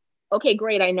know. Okay,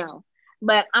 great, I know.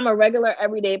 But I'm a regular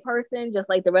everyday person, just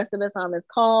like the rest of us on this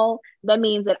call. That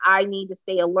means that I need to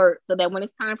stay alert so that when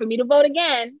it's time for me to vote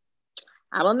again,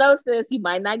 I don't know, sis, you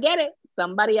might not get it.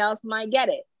 Somebody else might get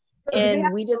it. So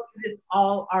and we just this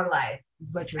all our lives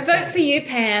is what you're I saying. vote for you,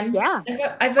 Pam. Yeah.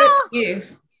 I vote for you.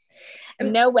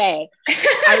 No way.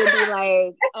 I would be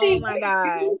like, oh my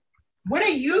God. What are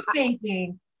you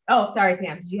thinking? Oh, sorry,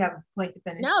 Pam. Did you have a point to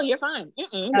finish? No, you're fine.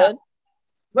 Good.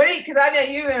 What are you? Because I know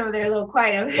you were over there a little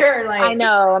quiet over there. Like, I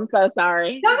know. I'm so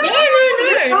sorry. No. I'm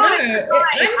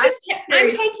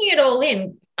taking it all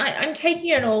in. I'm taking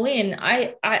it all in.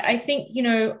 I think,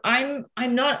 I'm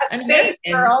not an beige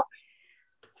girl.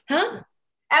 Huh?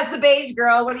 As the beige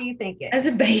girl, what are you thinking? As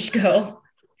a beige girl.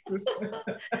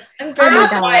 I'm very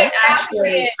white,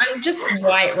 actually. I'm just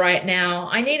white right now.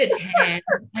 I need a tan.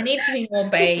 I need to be more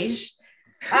beige.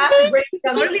 I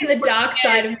want to be the dark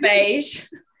side of beige.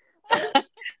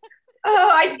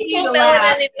 Oh, I see more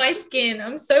melanin in my skin.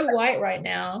 I'm so white right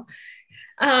now.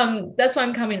 That's why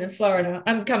I'm coming to Florida.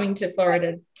 I'm coming to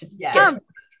Florida to get some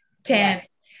tan.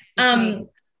 Yes.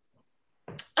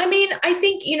 I mean, I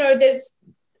think, there's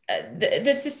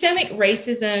the systemic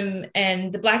racism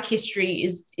and the Black history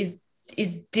is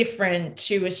different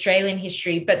to Australian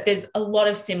history, but there's a lot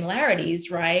of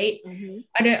similarities, right? Mm-hmm.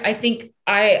 I think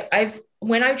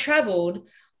when I've traveled,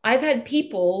 I've had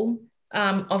people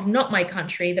of not my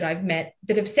country that I've met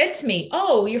that have said to me,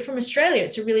 oh, you're from Australia.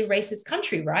 It's a really racist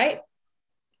country, right?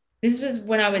 This was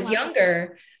when I was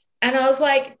younger. And I was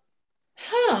like,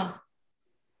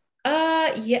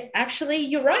 yeah, actually,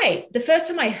 you're right. The first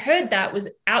time I heard that was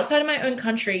outside of my own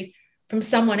country from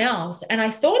someone else. And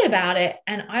I thought about it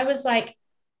and I was like,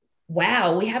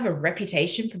 wow, we have a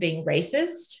reputation for being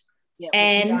racist. Yeah,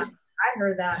 and I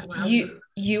heard that.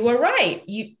 You are right.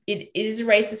 It is a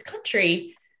racist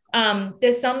country.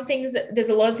 There's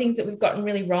a lot of things that we've gotten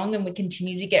really wrong and we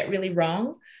continue to get really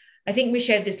wrong. I think we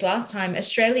shared this last time.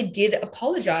 Australia did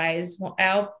apologize.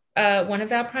 One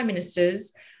of our prime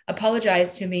ministers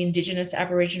apologized to the Indigenous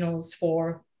Aboriginals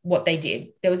for what they did.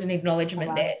 There was an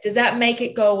acknowledgement there. Does that make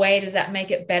it go away? Does that make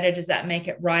it better? Does that make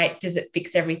it right? Does it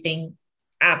fix everything?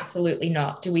 Absolutely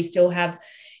not. Do we still have,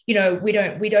 we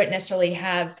don't necessarily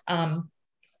have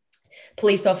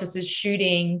police officers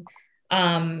shooting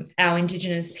our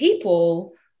Indigenous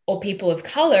people or people of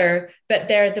color, but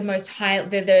they're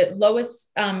the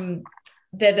lowest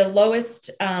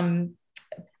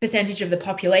percentage of the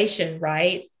population,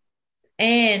 right?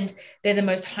 And they're the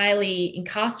most highly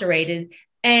incarcerated,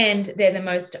 and they're the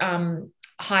most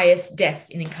highest deaths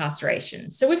in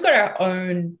incarceration. So we've got our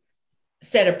own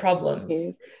set of problems.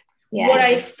 Yeah. What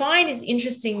I find is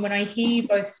interesting when I hear you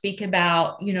both speak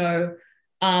about,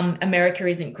 America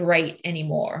isn't great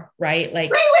anymore, right? Like,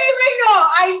 wait, no,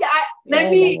 let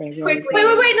me quickly.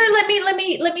 Wait, no, let me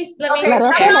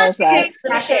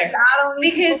share.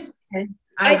 Because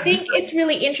I think it's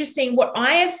really interesting what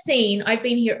I have seen. I've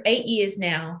been here 8 years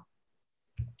now,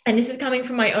 and this is coming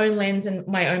from my own lens and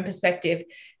my own perspective.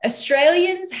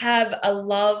 Australians have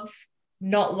a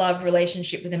not love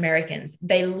relationship with Americans.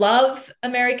 They love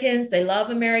Americans. They love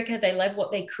America. They love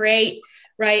what they create,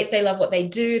 right? They love what they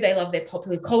do. They love their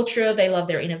popular culture. They love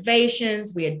their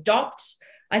innovations. We adopt.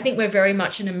 I think we're very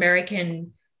much an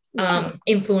American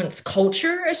influenced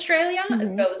culture, Australia,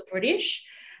 as well as British.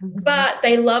 But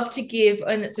they love to give,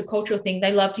 and it's a cultural thing,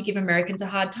 they love to give Americans a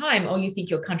hard time. Oh, you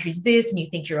think your country's this and you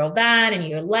think you're all that and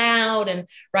you're loud, and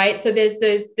right. So there's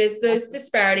those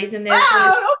disparities, and there's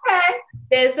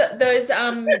those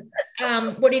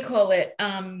what do you call it?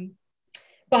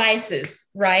 Biases,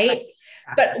 right?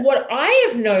 But what I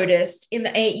have noticed in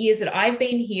the 8 years that I've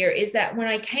been here is that when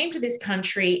I came to this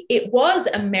country, it was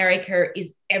America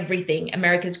is everything.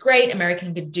 America's great. America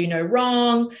can do no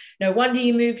wrong. No wonder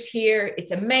you moved here.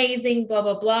 It's amazing, blah,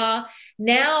 blah, blah.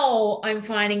 Now I'm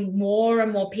finding more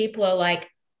and more people are like,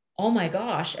 oh my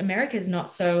gosh, America's not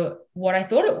so what I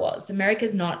thought it was.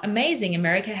 America's not amazing.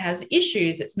 America has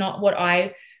issues. It's not what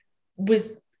I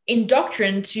was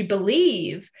indoctrined to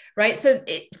believe, right? So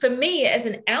for me as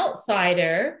an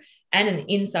outsider and an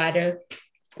insider,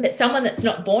 but someone that's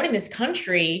not born in this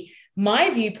country, my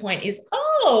viewpoint is,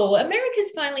 oh,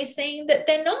 America's finally seeing that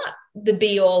they're not the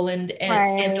be all and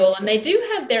all, and they do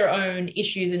have their own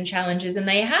issues and challenges, and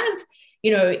they have,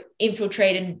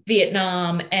 infiltrated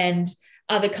Vietnam and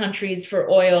other countries for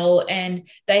oil, and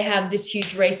they have this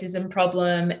huge racism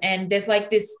problem, and there's like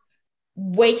this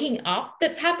waking up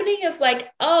that's happening of like,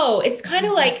 oh, it's kind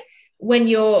of like when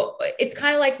your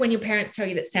parents tell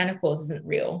you that Santa Claus isn't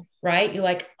real, right? You're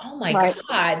like, oh my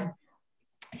God.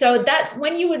 So that's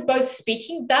when you were both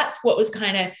speaking, that's what was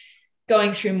kind of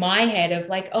going through my head of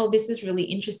like, oh, this is really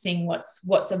interesting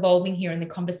what's evolving here in the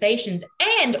conversations.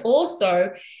 And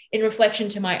also in reflection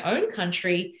to my own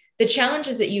country, the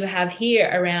challenges that you have here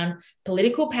around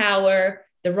political power,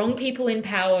 the wrong people in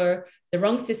power, the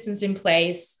wrong systems in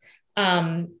place,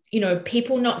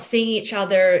 people not seeing each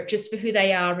other just for who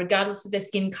they are, regardless of their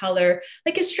skin color.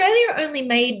 Like Australia only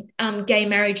made gay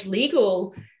marriage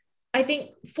legal, I think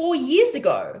 4 years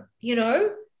ago,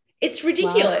 it's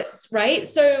ridiculous, right?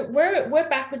 So we're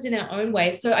backwards in our own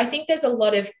ways. So I think there's a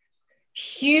lot of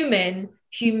humanity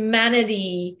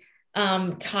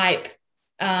type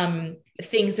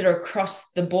things that are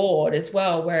across the board as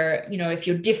well, where, if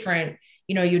you're different,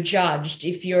 you're judged.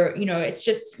 If you're, it's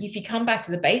just, if you come back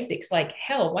to the basics, like,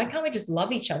 hell, why can't we just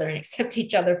love each other and accept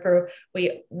each other for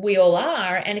we all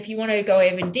are? And if you want to go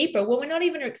even deeper, well, we're not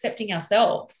even accepting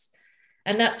ourselves.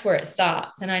 And that's where it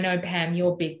starts. And I know, Pam,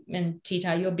 you're big, and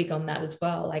Tita, you're big on that as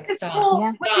well. Like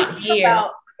start here.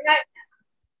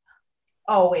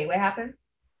 Oh, wait, what happened?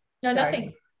 No, sorry.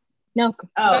 Nothing. No.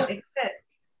 Oh,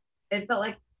 it felt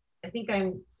like, I think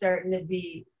I'm starting to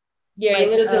be. Yeah, like, a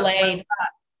little delayed.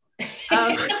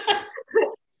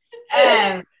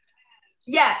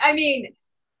 Yeah, I mean,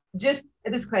 just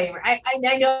a disclaimer.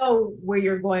 I know where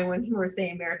you're going when you were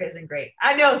saying America isn't great.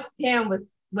 I know Pam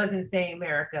wasn't saying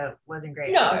America wasn't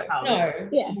great. No.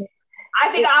 Yeah. I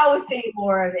think I was saying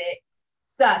more of it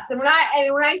sucks. And when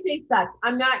I say sucks,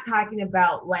 I'm not talking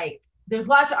about like, there's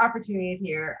lots of opportunities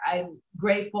here. I'm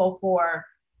grateful for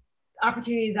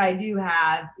opportunities I do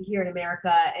have here in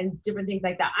America and different things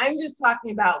like that. I'm just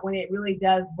talking about when it really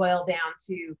does boil down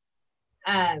to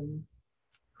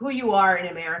who you are in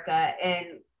America,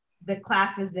 and the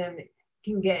classism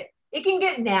can get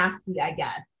nasty, I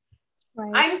guess.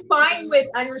 Right. I'm fine with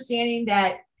understanding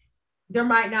that there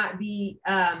might not be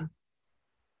that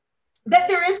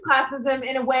there is classism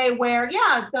in a way where,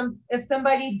 if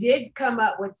somebody did come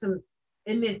up with some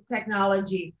immense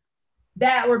technology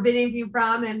that we're benefiting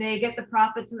from and they get the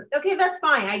profits, okay, that's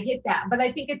fine. I get that. But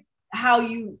I think it's how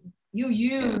you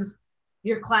use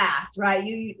your class,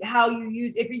 right? How you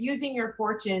use, if you're using your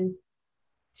fortune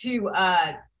to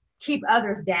keep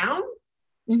others down,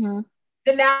 then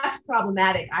that's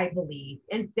problematic, I believe,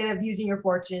 instead of using your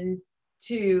fortune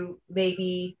to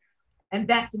maybe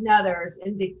invest in others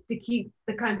and to keep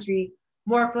the country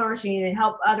more flourishing and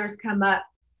help others come up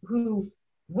who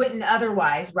wouldn't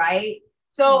otherwise, right?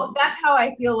 So that's how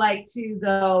I feel like to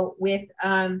go with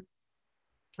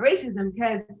racism,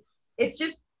 because it's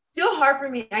just still hard for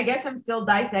me. I guess I'm still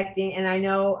dissecting, and I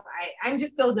know I'm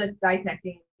just still just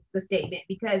dissecting the statement,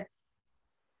 because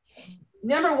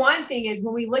number one thing is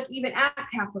when we look even at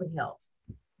Capitol Hill,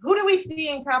 who do we see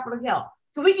in Capitol Hill?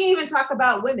 So we can even talk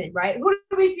about women, right? Who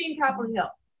do we see in Capitol Hill?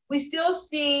 We still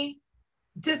see,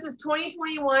 this is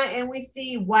 2021, and we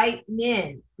see white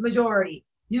men, majority.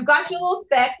 You've got your little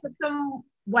specks of some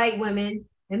white women,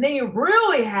 and then you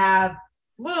really have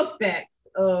little specks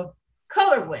of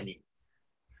colored women.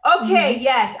 Okay,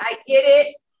 yes, I get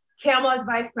it. Kamala is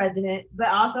vice president, but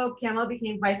also Kamala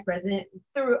became vice president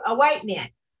through a white man.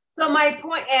 So my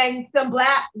point, and some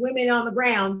Black women on the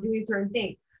ground doing certain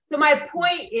things. So my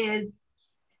point is,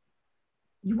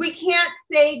 we can't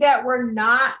say that we're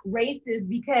not racist,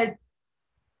 because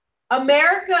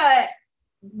America,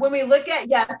 when we look at,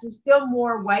 yes, there's still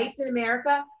more whites in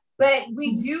America, but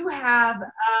we do have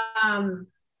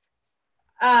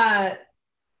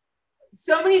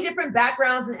so many different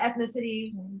backgrounds and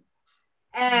ethnicity.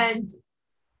 And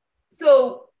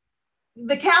so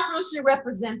the Capitol should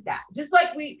represent that. Just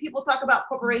like people talk about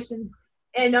corporations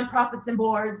and nonprofits and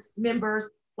boards members,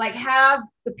 like have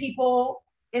the people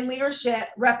in leadership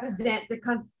represent the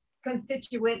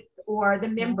constituents or the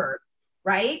members,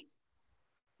 right?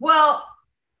 Well,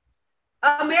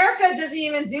 America doesn't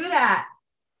even do that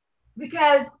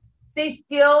because they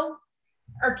still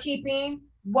are keeping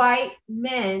white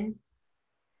men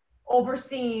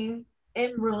overseeing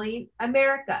and ruling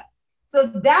America. So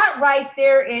that right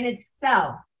there in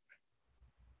itself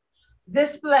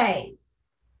displays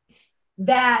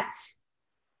that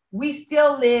we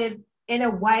still live in a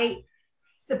white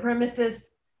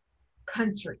supremacist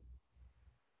country.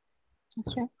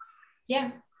 That's true.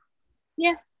 Yeah.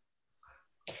 Yeah.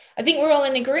 I think we're all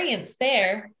in agreement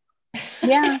there.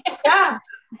 Yeah. Yeah.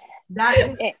 That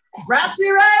just wrapped it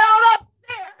right on up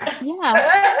there. Yeah,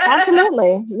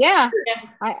 absolutely. Yeah.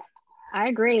 Yeah. I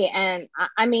agree. And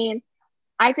I mean,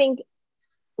 I think,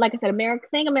 like I said,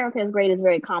 saying America is great is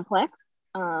very complex.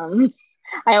 I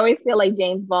always feel like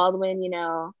James Baldwin,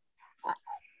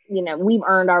 we've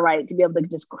earned our right to be able to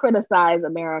just criticize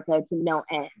America to no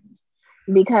end,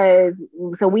 because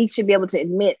so we should be able to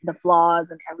admit the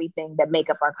flaws and everything that make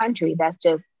up our country. That's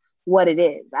just what it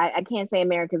is. I can't say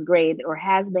America's great or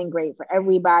has been great for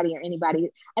everybody or anybody.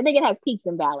 I think it has peaks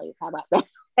and valleys. How about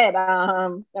that?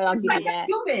 I'll give you that.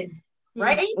 Human,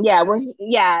 right? Yeah,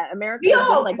 America is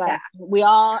just like us. We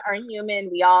all are human.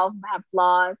 We all have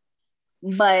flaws,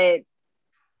 but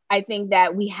I think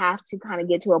that we have to kind of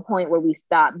get to a point where we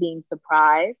stop being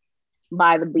surprised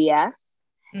by the BS,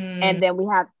 and then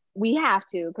we have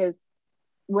to, because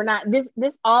we're not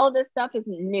all of this stuff is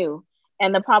new,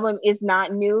 and the problem is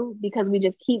not new because we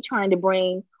just keep trying to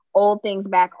bring old things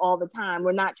back all the time.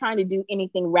 We're not trying to do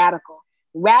anything radical.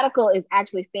 Radical is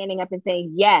actually standing up and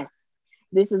saying, yes,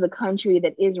 this is a country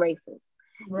that is racist.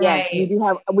 Right. Yes,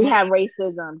 we have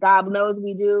racism. God knows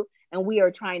we do, and we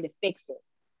are trying to fix it.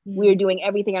 We are doing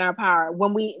everything in our power.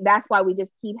 That's why we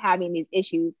just keep having these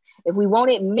issues. If we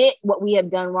won't admit what we have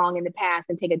done wrong in the past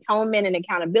and take atonement and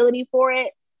accountability for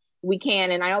it, we can.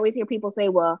 And I always hear people say,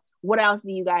 well, what else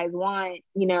do you guys want?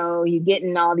 You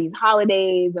getting all these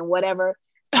holidays and whatever.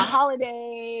 A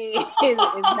holiday is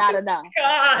not enough.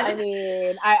 God. I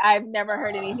mean, I've never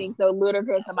heard anything so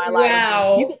ludicrous in my life.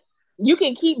 Wow. You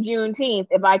can keep Juneteenth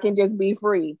if I can just be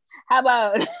free. How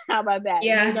about that?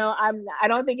 Yeah. I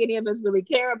don't think any of us really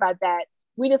care about that.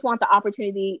 We just want the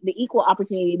equal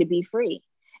opportunity to be free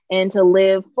and to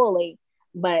live fully.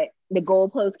 But the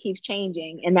goalpost keeps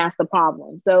changing, and that's the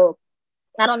problem. So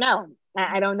I don't know.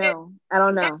 I don't know.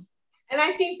 And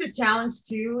I think the challenge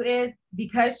too is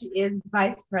because she is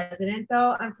vice president,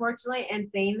 though, unfortunately, and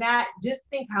saying that, just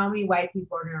think how many white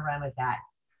people are going to run with that.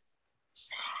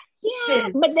 Yeah,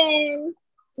 but then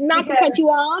to cut you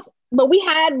off, but we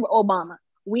had Obama.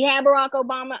 We had Barack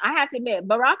Obama. I have to admit,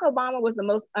 Barack Obama was the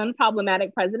most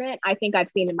unproblematic president I think I've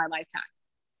seen in my lifetime.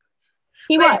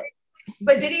 He was.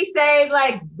 But did he say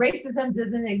like racism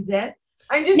doesn't exist?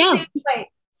 I'm just saying, like,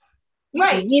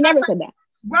 right. He never said that.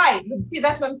 Right. But see,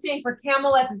 that's what I'm saying. For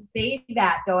Kamala to say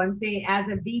that, though, I'm saying as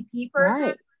a VP person,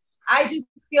 right. I just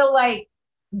feel like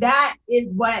that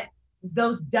is what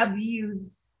those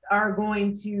W's are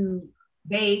going to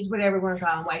beige, whatever we're going to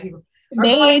call them, white people.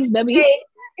 Beige, W.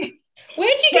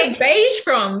 Where'd you get beige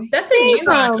from? That's a new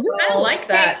one. I like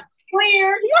that.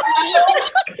 Clear.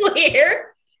 Clear.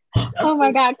 Oh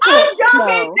my God.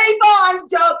 I'm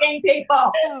joking,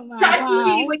 people. Oh my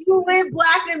God. When you live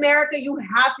Black in America, you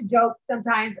have to joke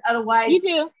sometimes. Otherwise, you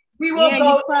do. We will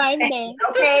go insane,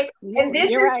 okay? And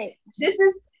this right.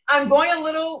 I'm going a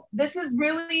little, this is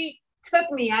really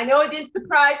took me. I know it didn't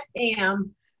surprise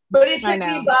Pam, but it took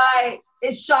me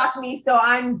it shocked me. So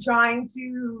I'm trying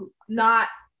to not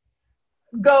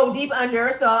go deep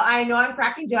under. So I know I'm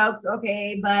cracking jokes,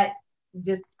 okay, but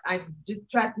just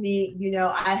trust me,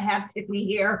 I have Tiffany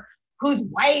here who's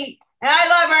white and I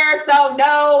love her. So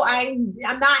no,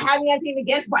 I'm not having anything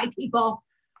against white people,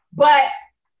 but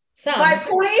my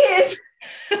point is,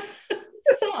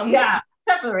 yeah,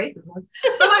 except for the racist ones.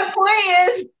 But my point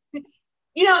is,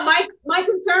 my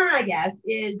concern, I guess,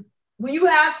 is when you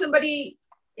have somebody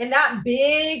in that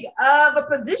big of a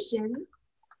position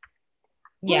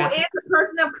who is a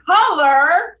person of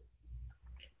color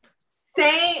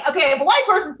saying, okay, if a white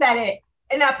person said it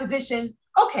in that position,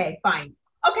 okay, fine.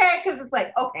 Okay, because it's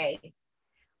like, okay.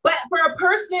 But for a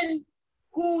person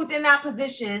who's in that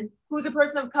position, who's a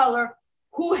person of color,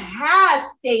 who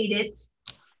has stated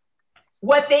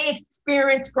what they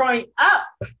experienced growing up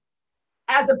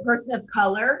as a person of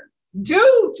color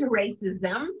due to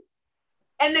racism,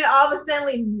 and then all of a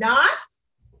sudden not,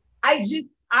 I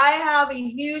have a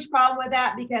huge problem with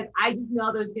that because I just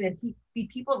know there's going to be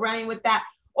people running with that.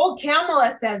 Oh,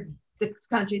 Kamala says this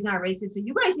country's not racist, so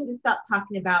you guys need to stop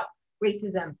talking about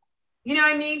racism. You know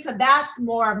what I mean? So that's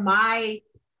more my.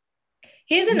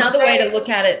 Here's another way to look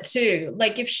at it too.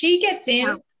 Like if she gets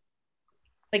in,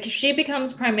 like if she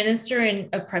becomes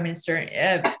president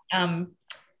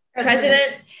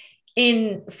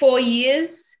in 4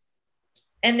 years,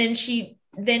 and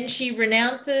then she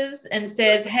renounces and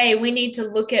says, hey, we need to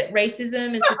look at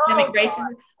racism and systemic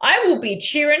racism, I will be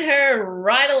cheering her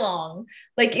right along.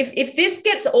 Like if this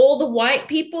gets all the white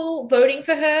people voting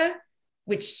for her,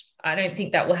 which I don't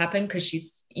think that will happen because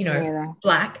she's,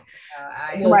 black,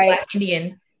 Black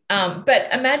Indian. But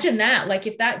imagine that, like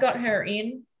if that got her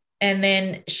in and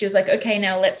then she was like, okay,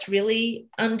 now let's really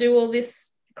undo all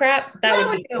this crap. That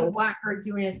would be don't want her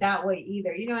doing it that way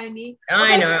either. You know what I mean?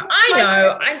 I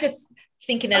know. I'm just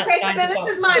thinking outside. Okay, so then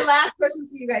this is my last question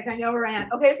to you guys. I know we're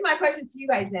at. Okay, this is my question to you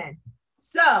guys then.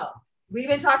 So we've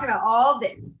been talking about all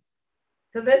this.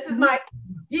 So this is my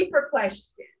deeper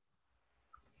question.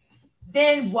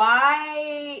 Then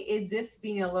why is this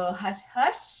being a little hush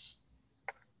hush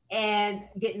and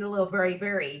getting a little very,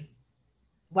 very?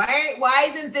 Why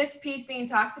isn't this piece being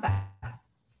talked about?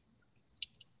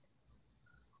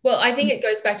 Well, I think it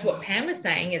goes back to what Pam was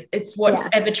saying. It's what's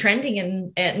ever trending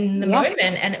in the moment,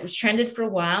 and it was trended for a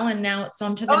while, and now it's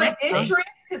on to the next thing. Trend?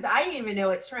 Because I didn't even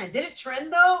know it trended. Did it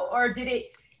trend though, or did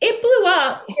it? It blew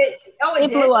up.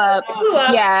 It blew up. It blew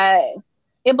up. Yeah,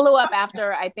 it blew up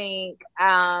after, I think,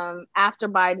 after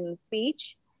Biden's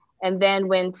speech, and then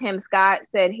when Tim Scott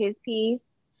said his piece.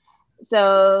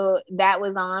 So that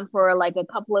was on for like a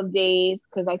couple of days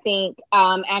because I think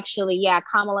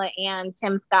Kamala and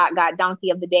Tim Scott got Donkey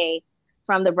of the Day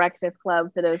from the Breakfast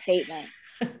Club for those statements,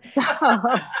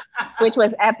 which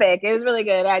was epic. It was really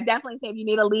good. I definitely say if you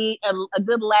need a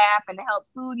good laugh and to help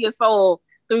soothe your soul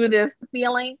through this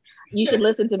feeling, you should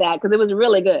listen to that because it was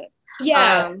really good.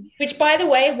 Yeah, which by the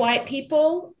way, white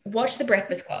people watch the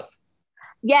Breakfast Club.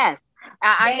 Yes,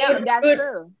 I know that's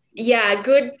true. Yeah,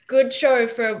 good show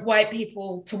for white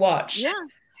people to watch. Yeah,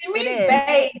 you mean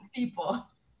beige people?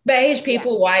 Beige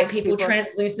people, white people,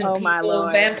 translucent people,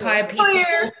 vampire people.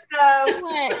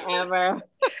 Whatever.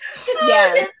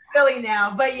 Yeah, it's silly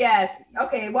now, but yes.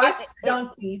 Okay, watch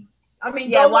donkeys. I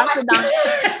mean, watch the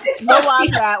donkey. Go watch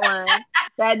that one.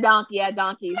 That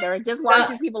donkeys, or just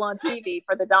watching people on TV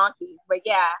for the donkeys. But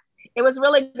yeah. It was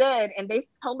really good, and they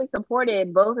totally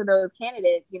supported both of those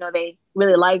candidates. They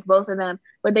really liked both of them,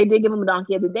 but they did give them a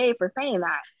Donkey of the Day for saying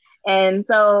that. And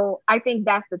so I think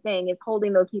that's the thing, is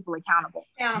holding those people accountable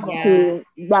to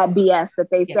that BS that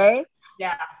they say.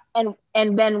 Yeah. And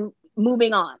then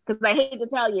moving on, because I hate to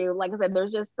tell you, like I said,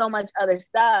 there's just so much other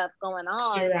stuff going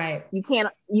on. You're right. You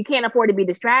can't afford to be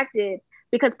distracted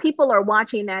because people are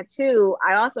watching that too.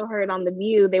 I also heard on The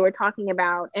View, they were talking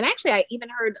about, and actually I even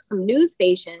heard some news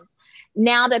stations,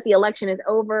 now that the election is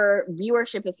over,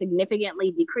 viewership is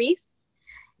significantly decreased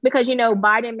because,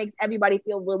 Biden makes everybody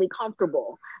feel really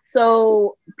comfortable.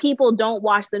 So people don't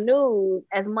watch the news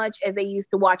as much as they used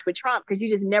to watch with Trump because you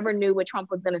just never knew what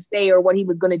Trump was going to say or what he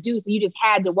was going to do. So you just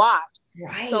had to watch.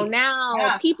 Right. So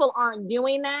now people aren't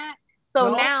doing that.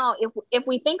 So now if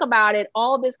we think about it,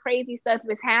 all this crazy stuff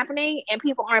is happening and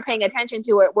people aren't paying attention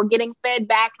to it. We're getting fed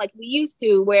back like we used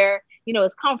to where,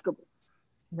 it's comfortable.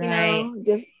 Right.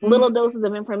 Just little doses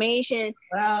of information.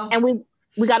 Wow. And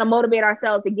we got to motivate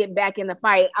ourselves to get back in the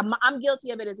fight. I'm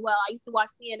guilty of it as well. I used to watch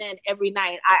CNN every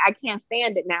night. I can't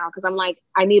stand it now because I'm like,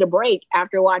 I need a break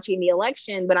after watching the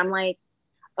election. But I'm like,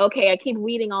 okay, I keep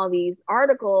reading all these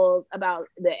articles about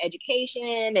the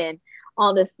education and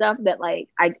all this stuff that, like,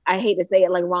 I hate to say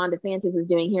it, like Ron DeSantis is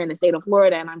doing here in the state of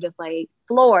Florida. And I'm just like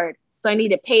floored. So I need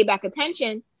to pay back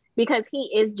attention because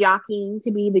he is jockeying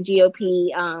to be the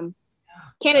GOP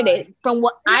candidate. From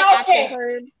what I actually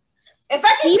heard, if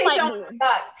I can say something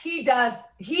nuts,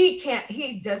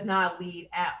 he does not lead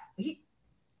out.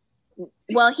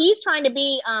 Well, he's trying to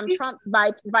be Trump's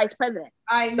vice president.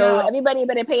 I know. So everybody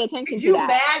better pay attention to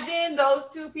that. Imagine those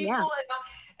two people,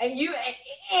 and you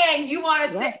want to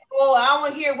say, well, I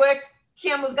want to hear what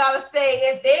Kim was got to say.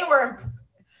 If they were,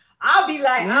 I'll be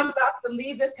like, I'm about to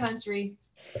leave this country.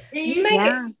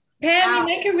 Pam, you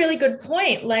make a really good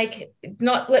point. Like,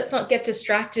 let's not get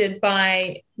distracted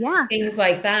by things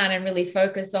like that and really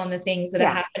focus on the things that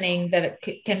are happening that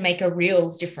can make a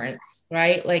real difference,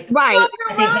 right? Like, right.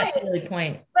 I think that's a really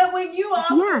point. But when you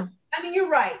also, I mean, you're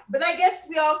right. But I guess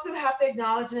we also have to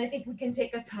acknowledge, and I think we can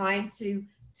take the time to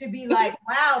be like,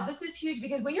 wow, this is huge.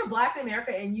 Because when you're Black in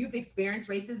America and you've experienced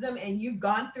racism and you've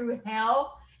gone through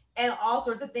hell and all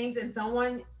sorts of things, and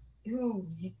someone who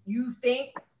you think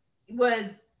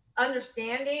was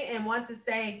understanding and wants to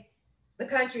say the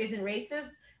country isn't racist,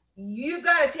 you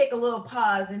got to take a little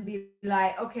pause and be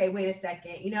like, okay, wait a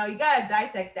second. You know, you got to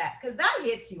dissect that because that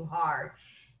hits you hard.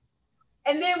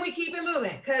 And then we keep it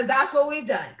moving because that's what we've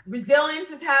done. Resilience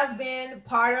has been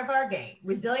part of our game.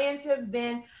 Resilience has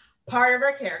been part of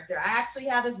our character. I actually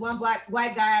have this one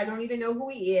white guy. I don't even know who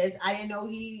he is. I didn't know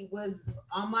he was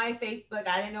on my Facebook.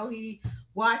 I didn't know he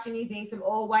watched anything, some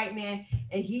old white man.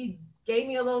 And he gave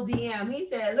me a little DM. He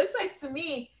said, it looks like to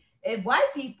me, if white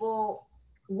people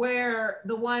were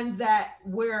the ones that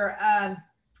were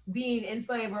being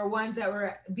enslaved or ones that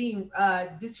were being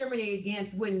discriminated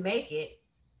against wouldn't make it,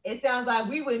 it sounds like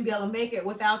we wouldn't be able to make it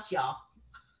without y'all.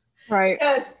 Right.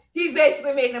 Because he's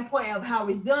basically making a point of how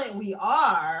resilient we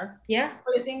are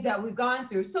for the things that we've gone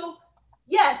through. So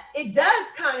yes, it does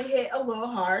kind of hit a little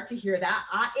hard to hear that.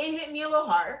 It hit me a little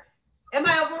hard. Am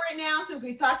I over it now since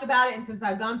we talked about it and since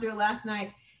I've gone through it last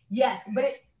night? Yes, but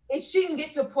it shouldn't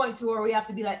get to a point to where we have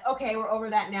to be like, okay, we're over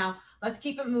that now. Let's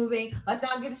keep it moving. Let's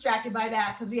not get distracted by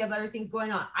that because we have other things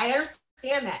going on. I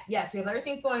understand that. Yes, we have other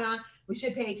things going on we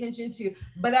should pay attention to.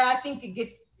 But I think we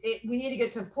need to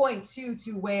get to a point too,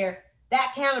 to where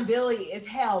that accountability is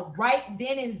held right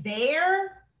then and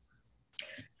there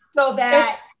so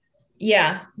that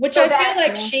which I feel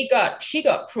like she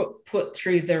got put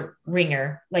through the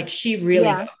ringer. Like she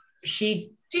really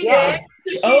she did.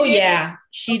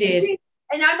 She did.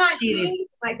 And I'm not seeing anything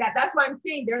like that. That's what I'm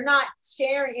saying. They're not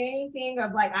sharing anything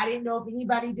of like, I didn't know if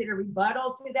anybody did a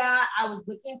rebuttal to that. I was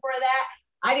looking for that.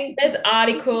 I didn't. There's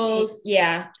articles.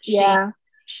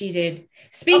 She did.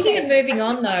 Speaking of moving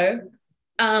on though,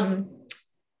 when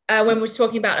we were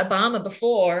talking about Obama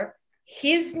before,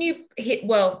 his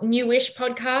newish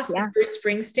podcast with Bruce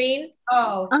Springsteen.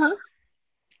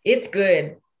 It's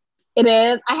good. It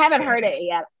is. I haven't heard it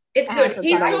yet. It's good.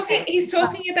 He's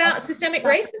talking about systemic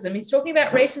racism. He's talking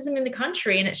about racism in the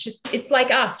country. And it's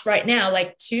like us right now,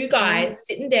 like two guys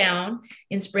sitting down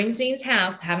in Springsteen's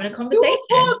house having a conversation.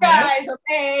 Two cool guys,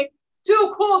 okay?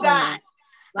 Two cool guys.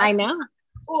 I know.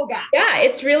 Cool guys. Yeah,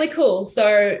 it's really cool.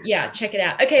 So check it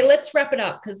out. Okay, let's wrap it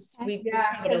up because we've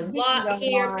covered a lot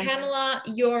here. Pamela,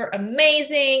 you're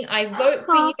amazing. I vote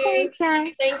for you.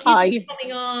 Thank you for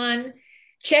coming on.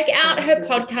 Check out her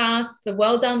podcast, The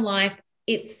Well Done Life.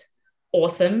 It's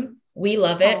awesome. We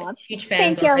love it. Huge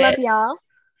fans of it. Thank you. I love y'all.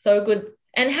 So good.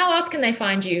 And how else can they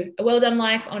find you? A Well Done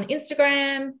Life on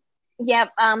Instagram.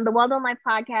 Yep. The Well Done Life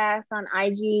podcast on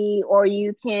IG, or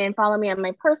you can follow me on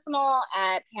my personal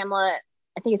at Pamela.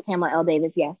 I think it's Pamela L.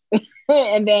 Davis. Yes.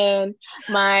 And then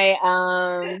my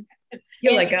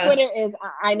You're like Twitter us.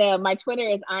 My Twitter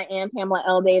is I am Pamela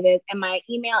L. Davis, and my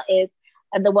email is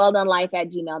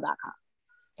thewelldonelife@gmail.com.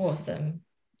 Awesome.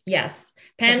 Yes.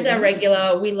 Pam's our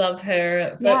regular. We love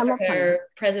her. Vote for her.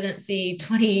 Presidency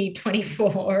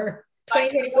 2024.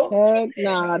 2024?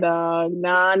 No, dog.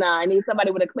 No. I need somebody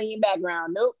with a clean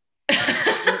background. Nope. She's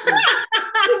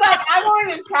like, I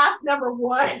won't even pass number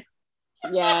one.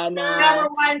 Yeah, no. Number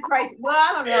one criteria. Well,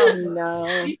 I don't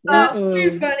know. No.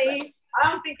 Too funny.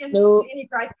 I don't think there's any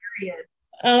criteria.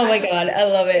 Oh my God. I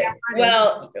love it.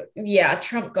 Well,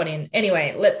 Trump got in.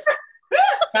 Anyway, let's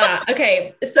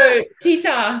okay, so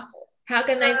Tita, how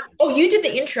can they? Oh, you did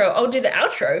the intro. I'll do the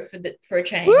outro for a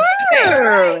change.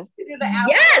 Okay.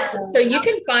 Yes, so you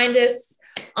can find us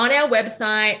on our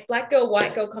website,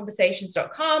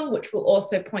 blackgirlwhiteGirlConversations.com, which will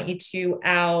also point you to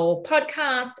our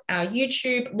podcast, our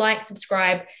YouTube. Like,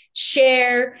 subscribe,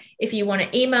 share. If you want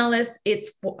to email us, I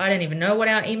don't even know what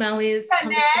our email is.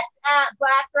 Connect at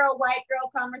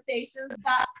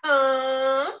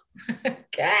blackgirlwhiteGirlConversations.com.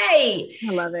 Okay.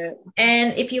 I love it.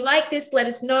 And if you like this, let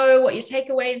us know what your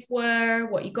takeaways were,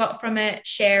 what you got from it,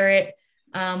 share it.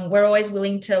 We're always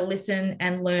willing to listen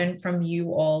and learn from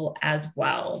you all as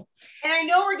well. And I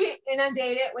know we're getting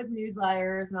inundated with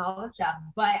newsletters and all this stuff,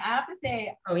 but I have to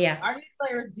say, our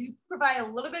newsletters do provide a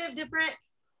little bit of different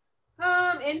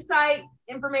insight,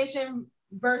 information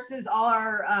versus all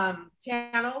our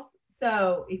channels.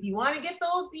 So if you want to get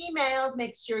those emails,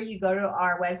 make sure you go to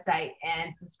our website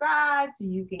and subscribe so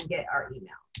you can get our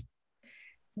email.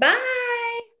 Bye.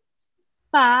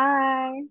 Bye.